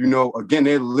 you know, again,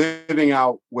 they're living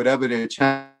out whatever their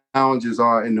challenges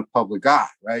are in the public eye,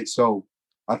 right? So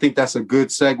I think that's a good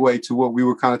segue to what we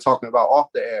were kind of talking about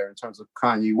off the air in terms of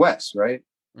Kanye West, right?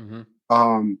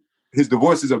 Mm-hmm. His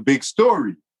divorce is a big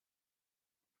story.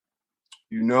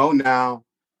 You know, now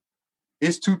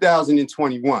it's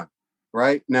 2021,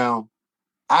 right? Now,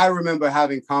 I remember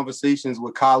having conversations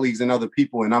with colleagues and other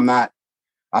people, and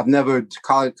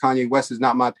Kanye West is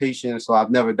not my patient, so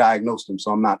I've never diagnosed him,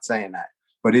 so I'm not saying that.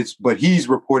 But he's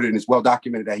reported and it's well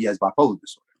documented that he has bipolar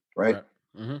disorder, right?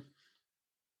 Mm-hmm.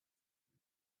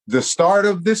 The start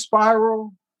of this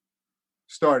spiral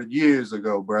started years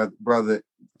ago, brother,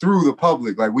 through the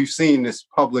public. Like, we've seen this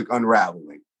public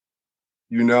unraveling,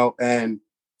 you know, and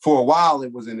for a while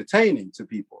it was entertaining to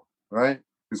people, right?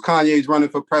 Because Kanye's running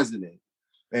for president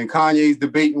and Kanye's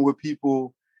debating with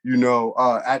people, you know,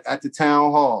 at the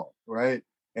town hall, right?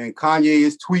 And Kanye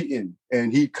is tweeting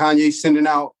and Kanye's sending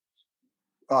out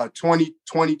 20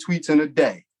 tweets in a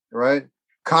day, right?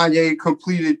 Kanye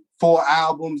completed 4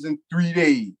 albums in 3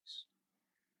 days.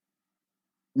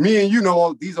 Me and you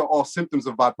know, these are all symptoms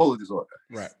of bipolar disorder,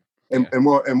 right? And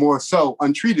more so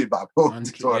untreated bipolar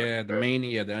disorder. Yeah, the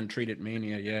mania, the untreated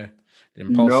mania, yeah, the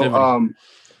impulsivity. You know,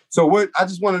 so I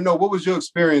just want to know, what was your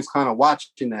experience kind of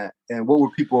watching that, and what were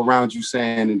people around you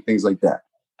saying and things like that?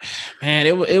 Man,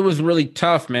 it was really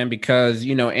tough, man, because,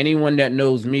 you know, anyone that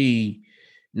knows me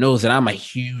knows that I'm a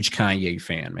huge Kanye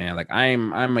fan, man. Like,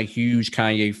 I'm a huge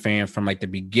Kanye fan from like the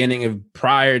beginning of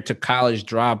prior to College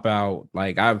Dropout.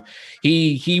 Like,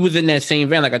 he was in that same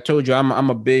vein. Like I told you, I'm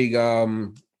a big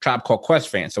Tribe Called Quest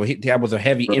fan, so that was a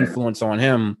heavy influence on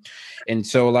him. And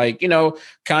so, like, you know,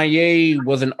 Kanye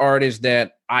was an artist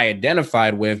that I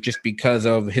identified with just because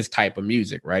of his type of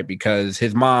music, right? Because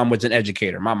his mom was an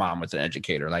educator. My mom was an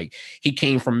educator. Like, he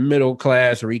came from middle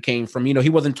class, or he came from, you know, he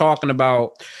wasn't talking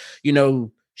about, you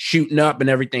know, shooting up and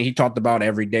everything. He talked about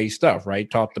everyday stuff, right?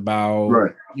 Talked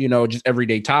about, just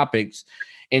everyday topics.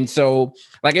 And so,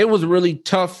 like, it was really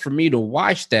tough for me to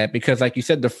watch that because, like you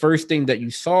said, the first thing that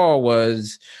you saw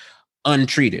was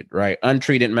untreated, right?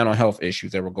 Untreated mental health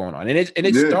issues that were going on. And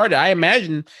it started, I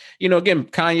imagine, again,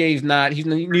 he's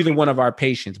neither one of our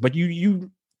patients, but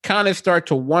you kind of start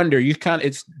to wonder,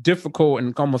 it's difficult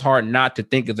and almost hard not to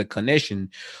think as a clinician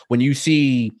when you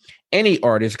see any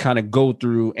artist kind of go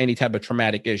through any type of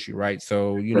traumatic issue, right?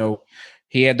 So,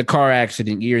 he had the car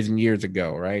accident years and years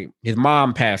ago, right? His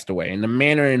mom passed away, and the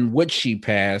manner in which she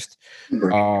passed,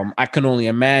 I can only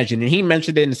imagine. And he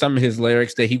mentioned it in some of his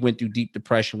lyrics that he went through deep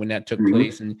depression when that took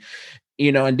place. And,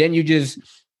 and then you just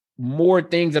more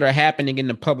things that are happening in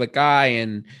the public eye.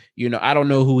 And, I don't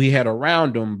know who he had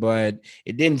around him, but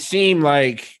it didn't seem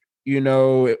like,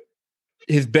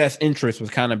 his best interest was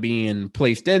kind of being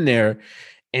placed in there.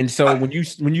 And so when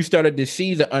you started to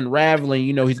see the unraveling,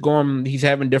 he's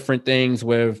having different things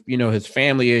with, his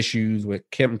family issues with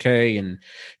Kim K and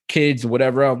kids and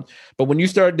whatever else. But when you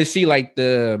started to see like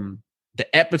the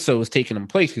episodes taking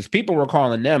place, because people were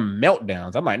calling them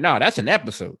meltdowns. I'm like, no, that's an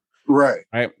episode. Right.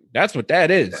 That's what that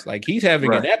is. Like, he's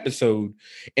having an episode,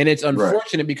 and it's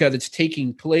unfortunate because it's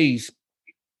taking place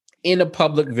in a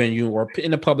public venue or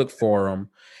in a public forum.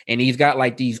 And he's got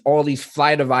like all these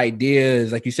flight of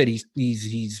ideas. Like you said,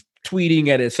 he's tweeting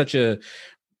at such a,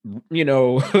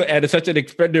 at such an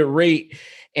expected rate.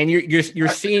 And you're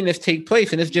seeing this take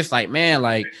place. And it's just like, man,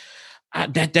 like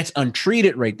that's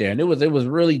untreated right there. And it was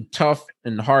really tough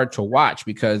and hard to watch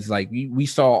because like we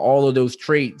saw all of those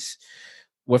traits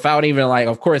without even like,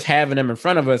 of course, having him in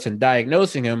front of us and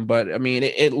diagnosing him. But I mean,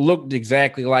 it looked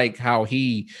exactly like how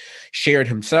he shared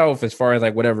himself as far as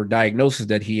like whatever diagnosis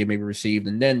that he had maybe received.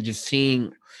 And then just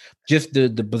seeing just the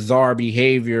bizarre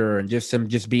behavior and just him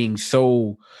just being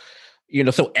so,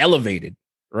 so elevated.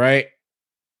 Right.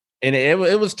 And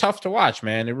it was tough to watch,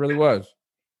 man. It really was.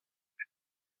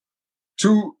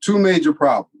 Two major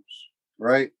problems,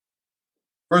 right?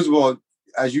 First of all,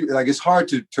 as you like, it's hard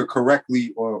to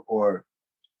correctly or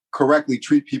correctly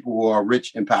treat people who are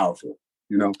rich and powerful,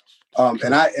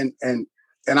 and I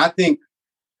think,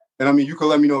 and I mean, you can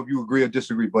let me know if you agree or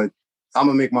disagree, but I'm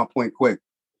gonna make my point quick.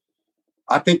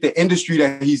 I think the industry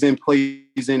that he's in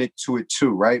plays in it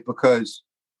too, right? Because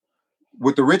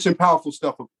with the rich and powerful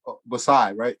stuff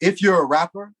beside, right? If you're a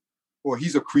rapper or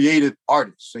he's a creative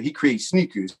artist, so he creates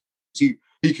sneakers, he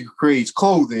creates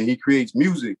clothing, he creates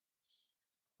music.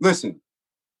 Listen,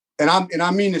 and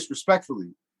I mean this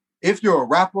respectfully. If you're a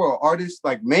rapper or artist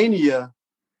like Mania,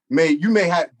 you may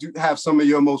have some of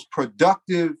your most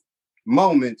productive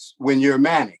moments when you're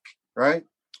manic, right?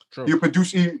 True. You're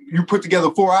producing, you put together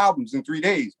 4 albums in 3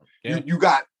 days. Yeah. You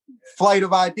got flight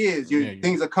of ideas.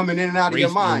 Things are coming in and out of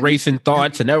your mind. Racing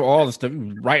thoughts and all the stuff,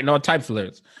 writing all types of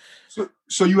lyrics.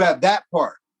 So you have that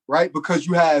part, right? Because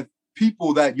you have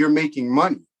people that you're making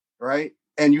money, right?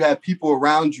 And you have people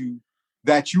around you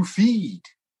that you feed.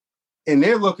 And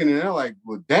they're looking and they're like,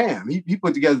 well, damn, he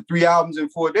put together 3 albums in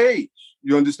 4 days.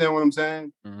 You understand what I'm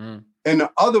saying? Mm-hmm. And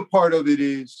the other part of it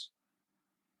is,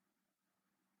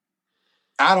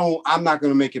 I'm not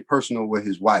going to make it personal with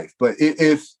his wife, but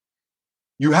if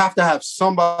you have to have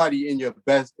somebody in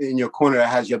your corner that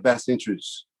has your best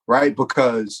interests, right?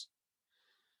 Because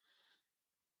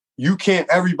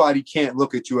everybody can't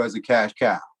look at you as a cash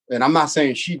cow. And I'm not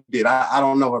saying she did. I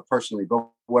don't know her personally, but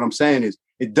what I'm saying is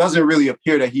it doesn't really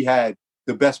appear that he had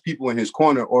the best people in his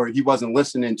corner or he wasn't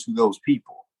listening to those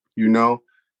people,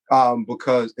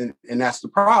 because, and that's the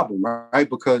problem, right?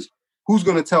 Because who's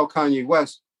going to tell Kanye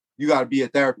West, you got to be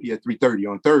at therapy at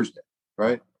 3:30 on Thursday,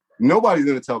 right? Nobody's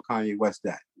going to tell Kanye West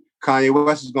that. Kanye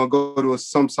West is going to go to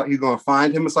he's going to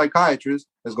find him a psychiatrist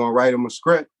that's going to write him a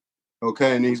script,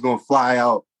 okay? And he's going to fly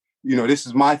out, this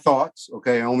is my thoughts,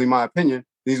 okay, only my opinion.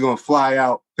 He's going to fly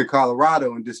out to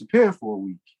Colorado and disappear for a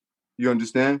week. You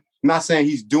understand? I'm not saying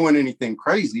he's doing anything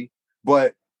crazy,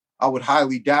 but I would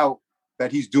highly doubt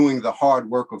that he's doing the hard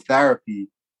work of therapy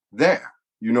there.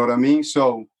 You know what I mean?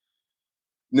 So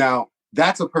now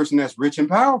that's a person that's rich and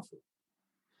powerful.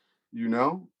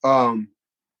 A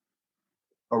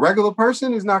regular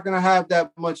person is not going to have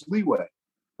that much leeway,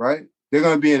 right? They're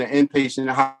going to be in an inpatient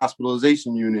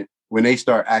hospitalization unit when they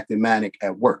start acting manic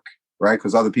at work, right?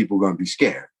 Because other people are going to be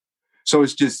scared. So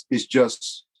it's just,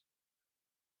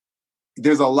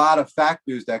 there's a lot of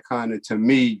factors that kind of, to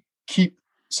me, keep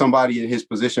somebody in his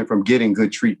position from getting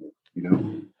good treatment,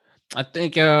 I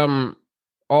think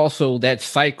also that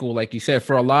cycle, like you said,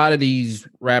 for a lot of these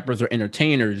rappers or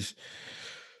entertainers,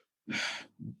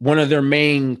 one of their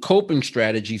main coping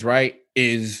strategies, right,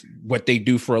 is what they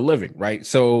do for a living, right?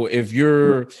 So if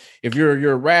you're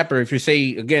a rapper, if you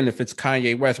say again, if it's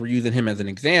Kanye West, we're using him as an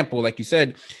example, like you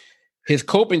said, his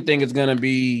coping thing is gonna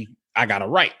be I gotta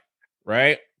write,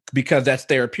 right? Because that's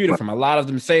therapeutic from a lot of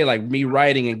them say like me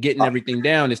writing and getting everything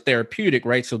down is therapeutic,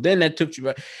 right? So then that took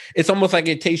you, it's almost like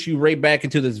it takes you right back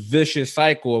into this vicious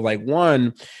cycle of like,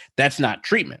 one, that's not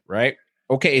treatment, right?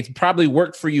 Okay, it's probably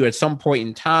worked for you at some point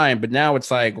in time, but now it's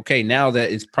like, okay, now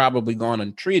that it's probably gone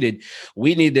untreated,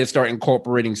 we need to start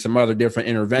incorporating some other different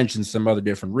interventions, some other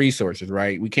different resources,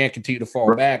 right? We can't continue to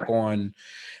fall back on,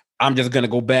 I'm just going to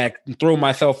go back and throw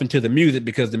myself into the music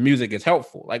because the music is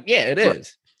helpful. Like, yeah, it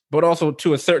is. But also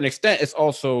to a certain extent, it's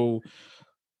also,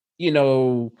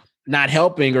 not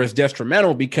helping or it's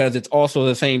detrimental because it's also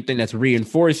the same thing that's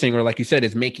reinforcing or like you said,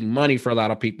 it's making money for a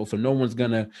lot of people. So no one's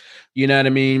gonna, you know what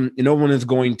I mean? No one is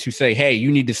going to say, hey,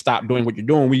 you need to stop doing what you're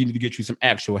doing. We need to get you some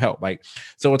actual help. Like,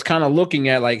 so it's kind of looking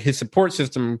at like his support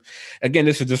system. Again,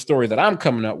 this is the story that I'm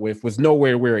coming up with was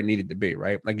nowhere where it needed to be,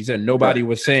 right? Like you said, nobody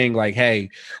was saying like, hey,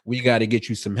 we got to get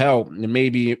you some help. And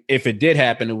maybe if it did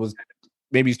happen, it was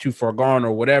maybe it's too far gone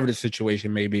or whatever the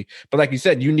situation may be. But like you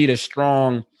said, you need a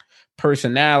strong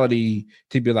personality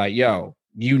to be like, yo,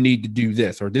 you need to do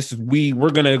this, or this is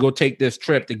we're gonna go take this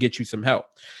trip to get you some help.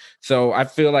 So I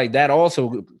feel like that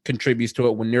also contributes to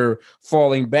it when you're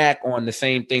falling back on the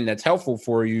same thing that's helpful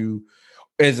for you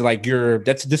is like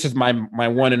this is my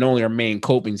one and only or main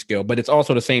coping skill, but it's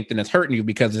also the same thing that's hurting you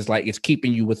because it's like it's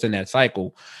keeping you within that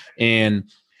cycle. And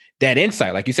that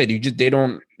insight, like you said, you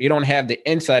don't have the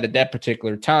insight at that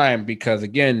particular time because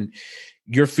again,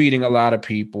 you're feeding a lot of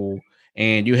people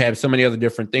and you have so many other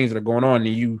different things that are going on.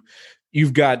 And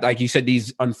you've got, like you said,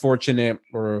 these unfortunate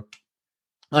or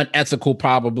unethical,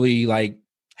 probably like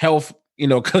health,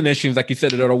 clinicians, like you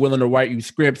said, that are willing to write you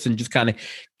scripts and just kind of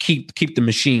keep the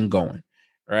machine going.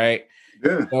 Right.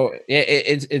 Yeah. So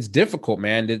it's difficult,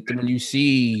 man. When you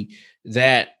see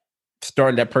that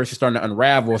person starting to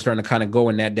unravel, starting to kind of go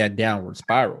in that downward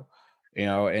spiral,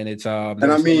 and it's and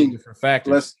I mean, different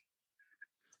factors.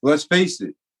 Let's face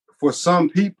it, for some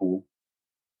people,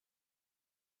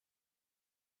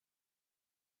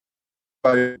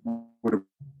 with a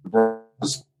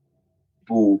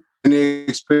people and they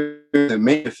experience that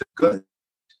make it feel good.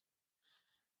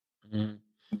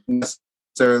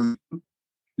 Necessarily,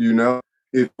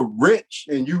 if you're rich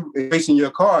and you racing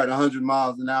your car at 100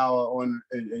 miles an hour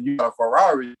and you got a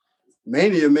Ferrari,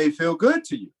 mania may feel good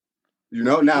to you.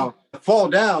 Now the fall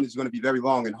down is going to be very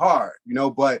long and hard.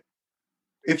 But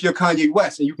if you're Kanye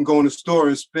West and you can go in the store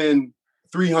and spend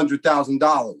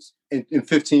 $300,000 in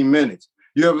 15 minutes,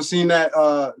 you ever seen that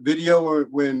video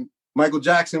when Michael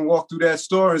Jackson walked through that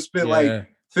store and spent like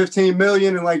 $15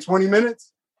 million in like 20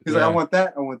 minutes? He's like, I want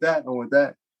that, I want that, I want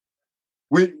that.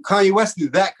 Kanye West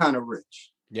is that kind of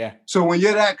rich. Yeah. So when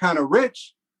you're that kind of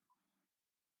rich,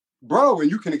 bro,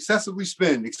 and you can excessively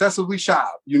spend, excessively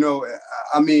shop,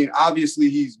 I mean, obviously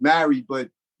he's married, but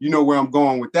you know where I'm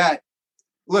going with that.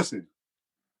 Listen,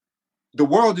 the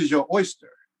world is your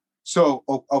oyster. So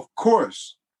of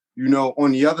course,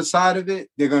 on the other side of it,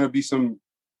 there are going to be some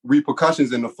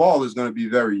repercussions, and the fall is going to be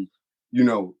very,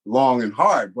 long and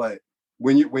hard. But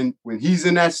when he's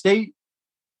in that state,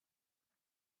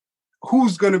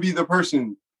 who's going to be the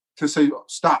person to say,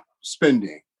 stop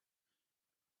spending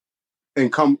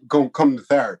and come to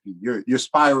therapy? You're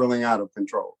spiraling out of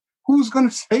control. Who's going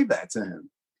to say that to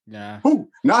him? Yeah. Who?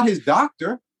 Not his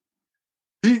doctor.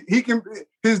 He can,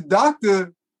 his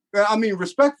doctor, I mean,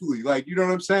 respectfully, like, you know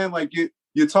what I'm saying? Like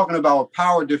you're talking about a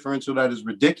power differential that is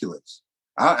ridiculous.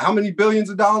 How many billions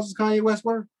of dollars is Kanye West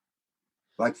worth?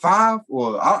 Like 5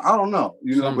 or I don't know,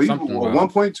 or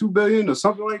 1.2 billion or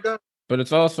something like that. But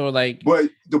it's also like, but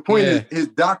the point is his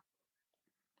doctor.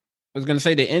 I was going to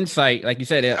say the insight, like you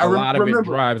said, a lot of it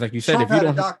drives, like you said, Trump if you had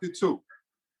don't a doctor too.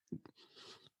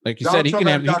 Like you said, he can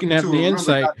have the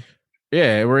insight.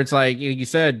 Yeah, where it's like you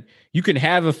said, you can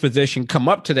have a physician come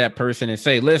up to that person and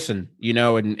say, listen,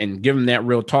 and give them that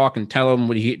real talk and tell them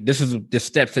this is the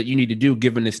steps that you need to do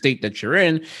given the state that you're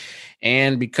in.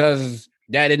 And because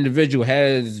that individual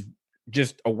has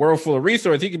just a world full of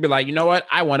resources, he could be like, you know what?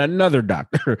 I want another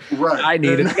doctor. Right. I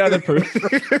need another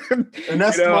person. And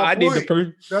that's my point. Need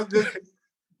the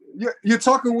person. You're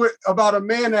talking about a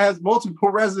man that has multiple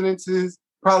residences,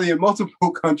 probably in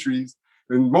multiple countries,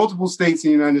 in multiple states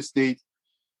in the United States.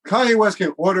 Kanye West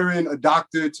can order in a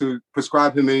doctor to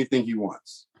prescribe him anything he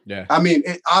wants. Yeah. I mean,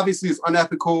 obviously it's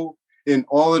unethical in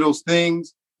all of those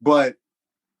things, but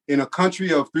in a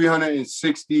country of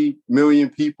 360 million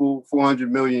people,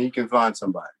 400 million, he can find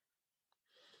somebody.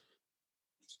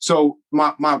 So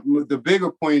the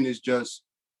bigger point is just,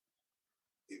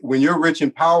 when you're rich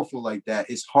and powerful like that,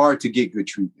 it's hard to get good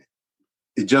treatment.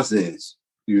 It just is,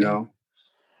 you know.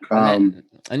 And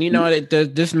you know,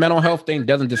 this mental health thing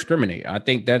doesn't discriminate. I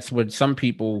think that's what some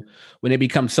people, when they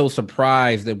become so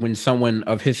surprised that when someone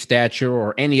of his stature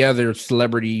or any other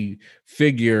celebrity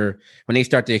figure, when they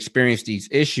start to experience these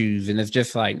issues, and it's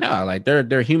just like, no, like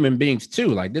they're human beings too.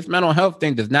 Like this mental health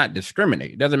thing does not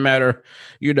discriminate. It doesn't matter,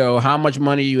 you know, how much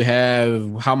money you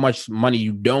have, how much money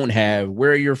you don't have,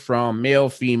 where you're from, male,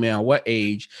 female, what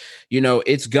age, you know,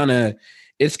 it's gonna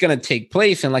take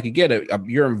place. And like, again,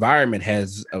 your environment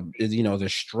has you know, the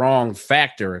strong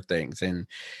factor of things. And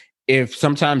if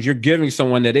sometimes you're giving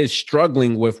someone that is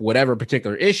struggling with whatever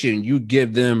particular issue, and you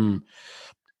give them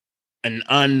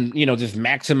you know, this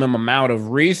maximum amount of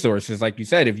resources, like you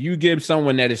said, if you give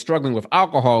someone that is struggling with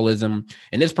alcoholism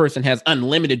and this person has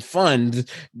unlimited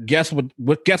funds, guess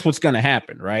what's going to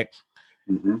happen, right?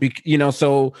 Mm-hmm. You know,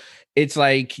 so it's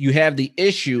like you have the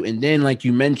issue, and then, like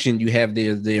you mentioned, you have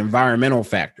the environmental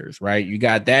factors, right? You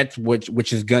got that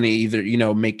which is going to either, you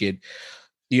know, make it,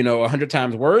 you know, 100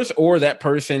 times worse, or that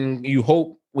person, you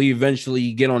hope we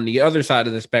eventually get on the other side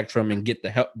of the spectrum and get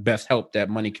the best help that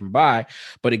money can buy.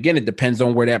 But again, it depends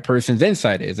on where that person's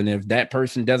insight is, and if that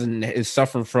person is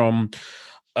suffering from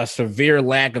a severe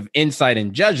lack of insight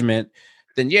and judgment,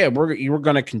 then yeah, we're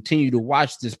going to continue to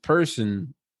watch this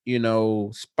person, you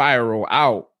know, spiral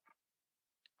out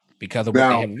because of what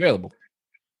they have available.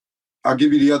 I'll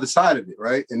give you the other side of it,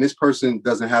 right? And this person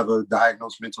doesn't have a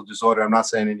diagnosed mental disorder. I'm not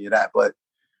saying any of that, but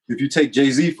if you take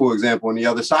Jay-Z, for example, on the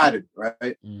other side of it,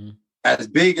 right? Mm-hmm. As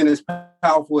big and as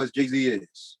powerful as Jay-Z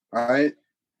is, right?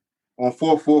 On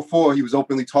 444, he was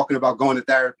openly talking about going to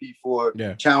therapy for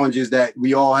challenges that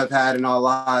we all have had in our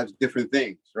lives, different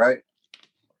things, right?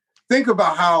 Think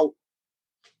about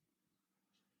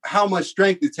how much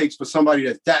strength it takes for somebody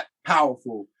that's that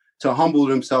powerful to humble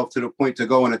themselves to the point to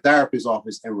go in a therapist's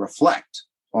office and reflect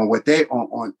on what they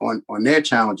on their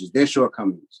challenges, their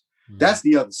shortcomings. Mm-hmm. That's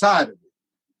the other side of it,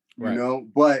 you know.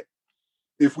 But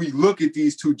if we look at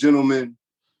these two gentlemen,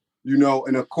 you know,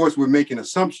 and of course we're making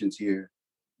assumptions here,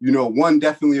 you know, one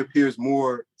definitely appears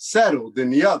more settled than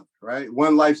the other, right?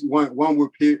 One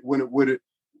would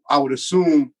I would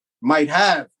assume might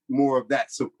have more of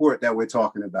that support that we're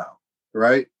talking about,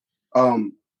 right?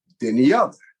 Than the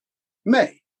other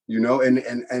may. You know, and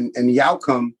the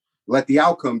outcome, let the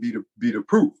outcome be the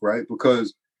proof, right?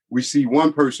 Because we see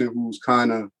one person who's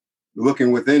kind of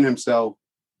looking within himself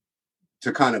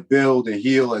to kind of build and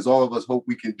heal, as all of us hope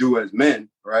we can do as men,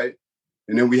 right?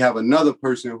 And then we have another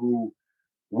person who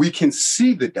we can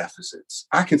see the deficits.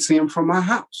 I can see them from my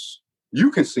house.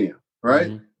 You can see them,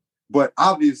 right? Mm-hmm. But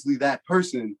obviously that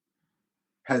person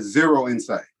has zero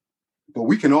insight, but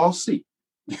we can all see.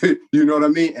 You know what I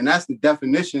mean? And that's the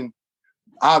definition,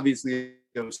 obviously,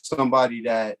 of somebody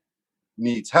that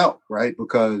needs help, right?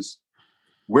 Because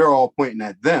we're all pointing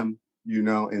at them, you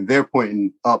know, and they're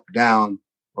pointing up, down,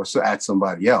 or so at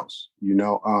somebody else, you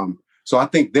know. So I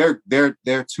think they're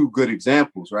two good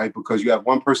examples, right? Because you have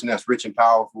one person that's rich and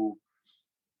powerful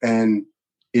and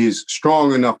is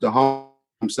strong enough to humble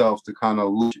themselves to kind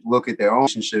of look at their own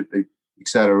relationship, et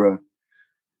cetera.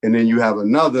 And then you have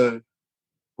another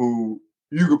who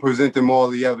you could present them all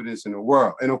the evidence in the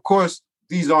world. And of course,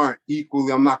 these aren't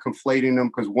equally, I'm not conflating them,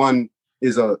 because one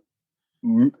is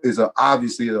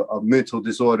obviously a mental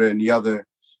disorder and the other,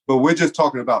 but we're just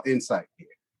talking about insight here.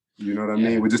 You know what I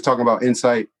mean? We're just talking about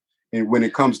insight and when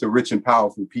it comes to rich and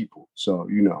powerful people. So,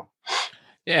 you know.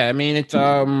 Yeah, I mean, it's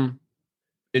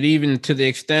it even to the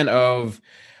extent of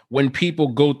when people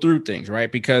go through things, right?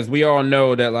 Because we all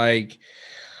know that, like,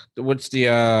 what's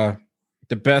the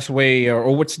best way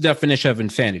or what's the definition of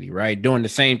insanity, right? Doing the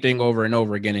same thing over and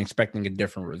over again and expecting a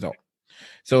different result.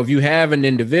 So if you have an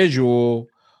individual,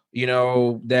 you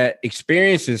know, that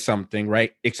experiences something,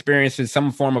 right? Experiences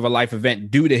some form of a life event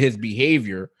due to his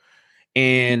behavior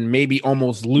and maybe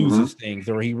almost loses things,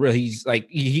 or he's like,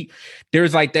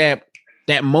 there's like that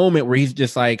moment where he's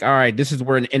just like, all right, this is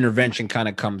where an intervention kind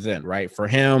of comes in, right? For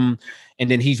him. And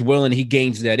then he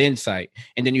gains that insight.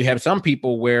 And then you have some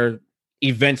people where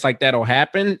events like that will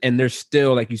happen and they're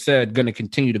still, like you said, going to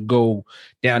continue to go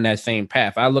down that same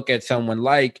path. I look at someone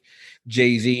like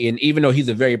Jay-Z, and even though he's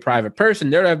a very private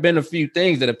person, there have been a few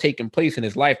things that have taken place in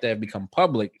his life that have become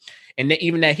public, and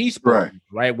even that he's spoken,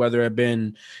 right? Whether it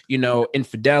been, you know,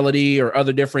 infidelity or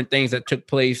other different things that took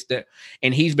place,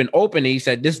 and he's been open. He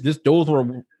said those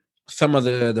were some of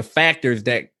the factors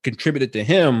that contributed to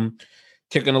him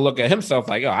taking a look at himself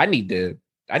like, oh, I need to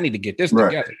get this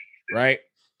together, right?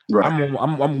 Right.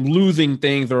 I'm losing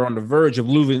things or on the verge of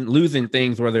losing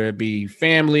things, whether it be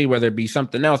family, whether it be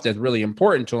something else that's really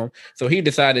important to him. So he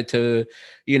decided to,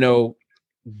 you know,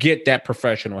 get that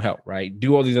professional help, right?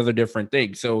 Do all these other different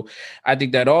things. So I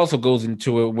think that also goes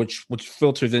into it, which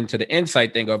filters into the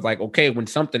insight thing of like, okay, when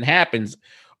something happens,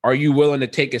 are you willing to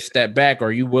take a step back? Or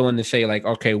are you willing to say like,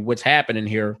 okay, what's happening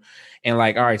here? And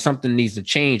like, all right, something needs to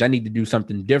change. I need to do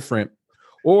something different.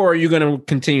 Or are you going to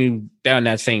continue down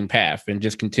that same path and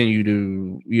just continue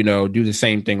to, you know, do the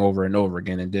same thing over and over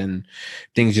again? And then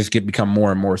things just become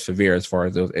more and more severe as far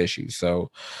as those issues.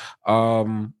 So,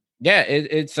 yeah,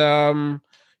 it's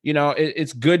you know,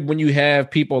 it's good when you have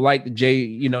people like the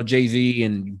Jay-Z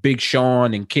and Big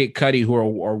Sean and Kid Cudi who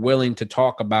are willing to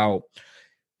talk about,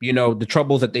 you know, the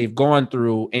troubles that they've gone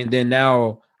through, and then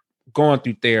now going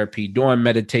through therapy, doing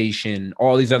meditation,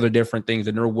 all these other different things,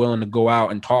 and they're willing to go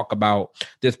out and talk about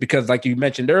this because, like you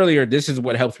mentioned earlier, this is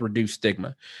what helps reduce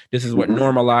stigma. This is what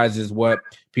normalizes what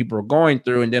people are going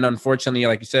through. And then, unfortunately,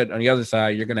 like you said, on the other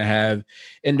side, you're going to have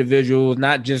individuals,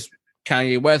 not just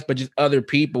Kanye West, but just other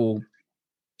people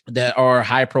that are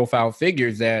high profile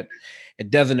figures that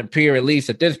it doesn't appear, at least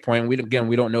at this point, we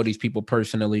don't know these people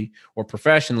personally or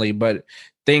professionally, but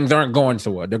things aren't going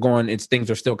so well.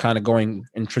 Things are still kind of going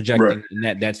and trajecting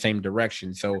in that same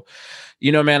direction. So,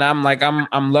 you know, man,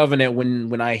 I'm loving it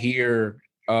when I hear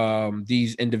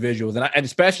these individuals, and I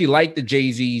especially like the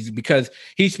Jay-Z's because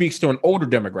he speaks to an older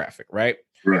demographic, right?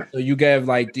 Right. So you have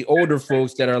like the older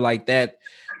folks that are like that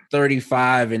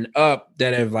 35 and up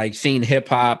that have like seen hip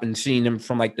hop and seen them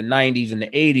from like the 90s and the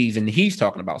 80s, and he's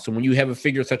talking about. So when you have a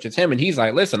figure such as him and he's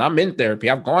like, listen, I'm in therapy,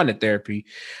 I've gone to therapy.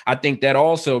 I think that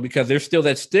also because there's still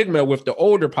that stigma with the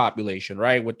older population,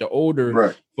 right? With the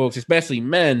older folks, especially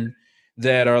men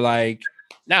that are like,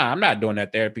 nah, I'm not doing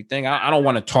that therapy thing. I don't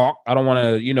want to talk. I don't want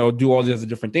to, you know, do all these other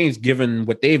different things given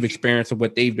what they've experienced and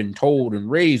what they've been told and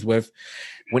raised with.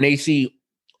 When they see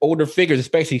older figures,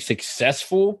 especially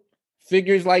successful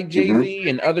figures like Jay-Z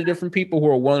and other different people who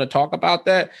are willing to talk about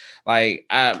that, like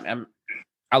I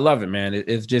love it, man.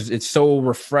 It's so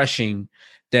refreshing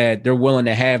that they're willing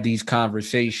to have these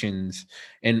conversations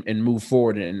and move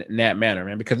forward in that manner,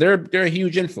 man, because they're a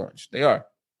huge influence. They are.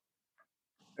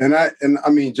 And I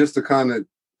mean, just to kind of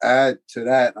add to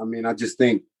that, I mean, I just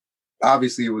think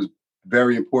obviously it was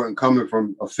very important coming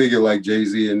from a figure like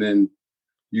Jay-Z, and then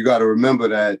you got to remember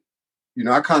that, you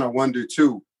know, I kind of wonder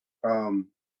too.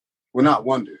 Well, not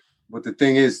wonder, but the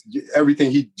thing is,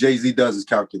 everything Jay-Z does is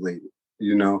calculated,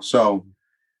 you know? So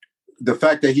the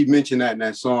fact that he mentioned that in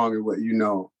that song and what, you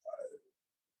know,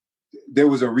 there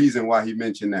was a reason why he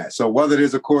mentioned that. So whether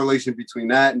there's a correlation between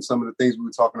that and some of the things we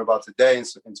were talking about today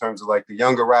in terms of like the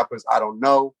younger rappers, I don't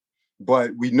know.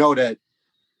 But we know that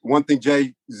one thing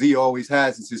Jay-Z always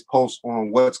has is his pulse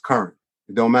on what's current.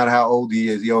 It don't matter how old he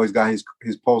is, he always got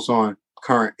his pulse on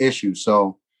current issues.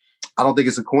 So I don't think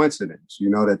it's a coincidence, you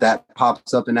know, that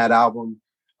pops up in that album.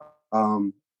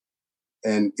 And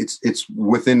it's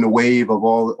within the wave of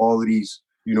all of these,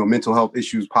 you know, mental health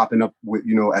issues popping up with,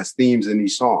 you know, as themes in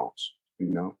these songs, you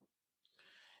know?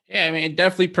 Yeah, I mean, it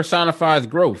definitely personifies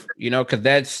growth, you know,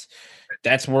 because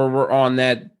that's where we're on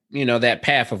that, you know, that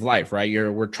path of life, right?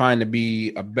 We're trying to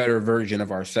be a better version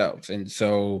of ourselves. And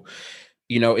so,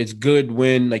 you know, it's good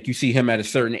when like you see him at a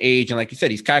certain age. And like you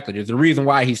said, he's calculated. There's a reason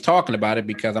why he's talking about it,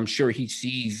 because I'm sure he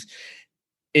sees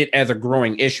it as a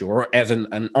growing issue or as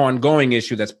an ongoing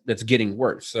issue that's getting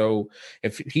worse. So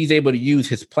if he's able to use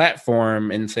his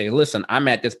platform and say, listen, I'm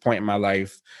at this point in my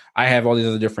life, I have all these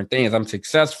other different things, I'm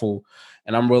successful,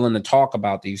 and I'm willing to talk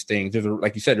about these things.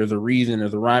 Like you said, there's a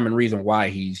rhyme and reason why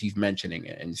he's mentioning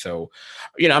it. And so,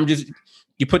 you know,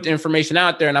 you put the information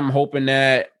out there, and I'm hoping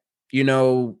that, you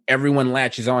know, everyone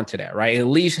latches onto that, right? At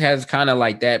least has kind of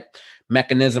like that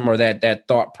mechanism or that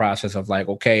thought process of like,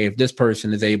 okay, if this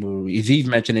person is able, if he's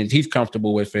mentioning it, he's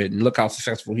comfortable with it, and look how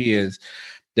successful he is,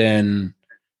 then,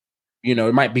 you know,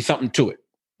 it might be something to it,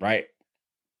 right?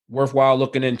 Worthwhile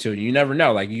looking into. You never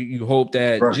know. Like you hope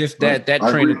that that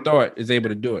train of thought is able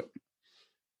to do it.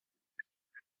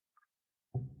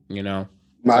 You know,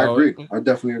 I agree. I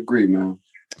definitely agree, man.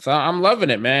 So I'm loving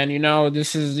it, man. You know,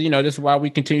 this is why we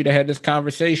continue to have this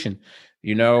conversation.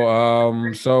 You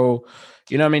know, so,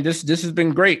 you know, I mean, this has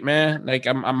been great, man. Like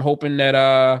I'm hoping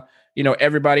that you know,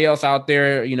 everybody else out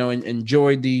there, you know,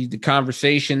 enjoyed the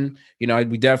conversation. You know,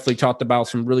 we definitely talked about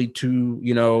some really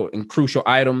you know, and crucial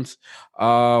items.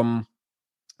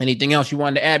 Anything else you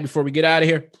wanted to add before we get out of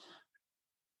here?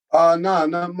 No,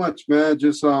 not much, man.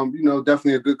 Just you know,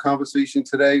 definitely a good conversation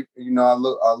today. You know,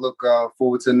 I look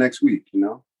forward to next week, you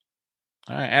know.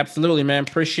 All right, absolutely, man.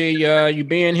 Appreciate you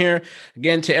being here.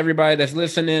 Again, to everybody that's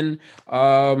listening,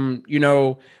 you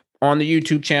know, on the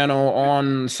YouTube channel,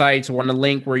 on sites, or on the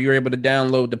link where you're able to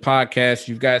download the podcast. If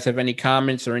you guys have any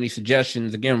comments or any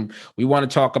suggestions, again, we want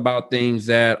to talk about things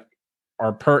that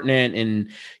are pertinent and,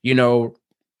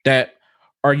 that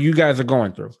you guys are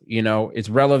going through. It's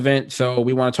relevant. So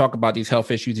we want to talk about these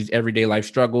health issues, these everyday life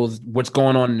struggles, what's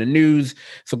going on in the news.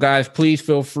 So guys, please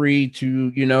feel free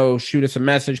to, shoot us a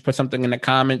message, put something in the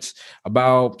comments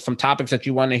about some topics that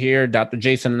you want to hear Dr.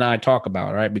 Jason and I talk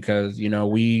about, right? Because,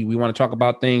 we want to talk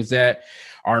about things that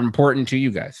are important to you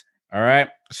guys. All right.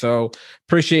 So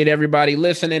appreciate everybody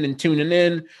listening and tuning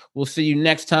in. We'll see you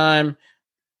next time.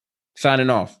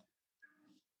 Signing off.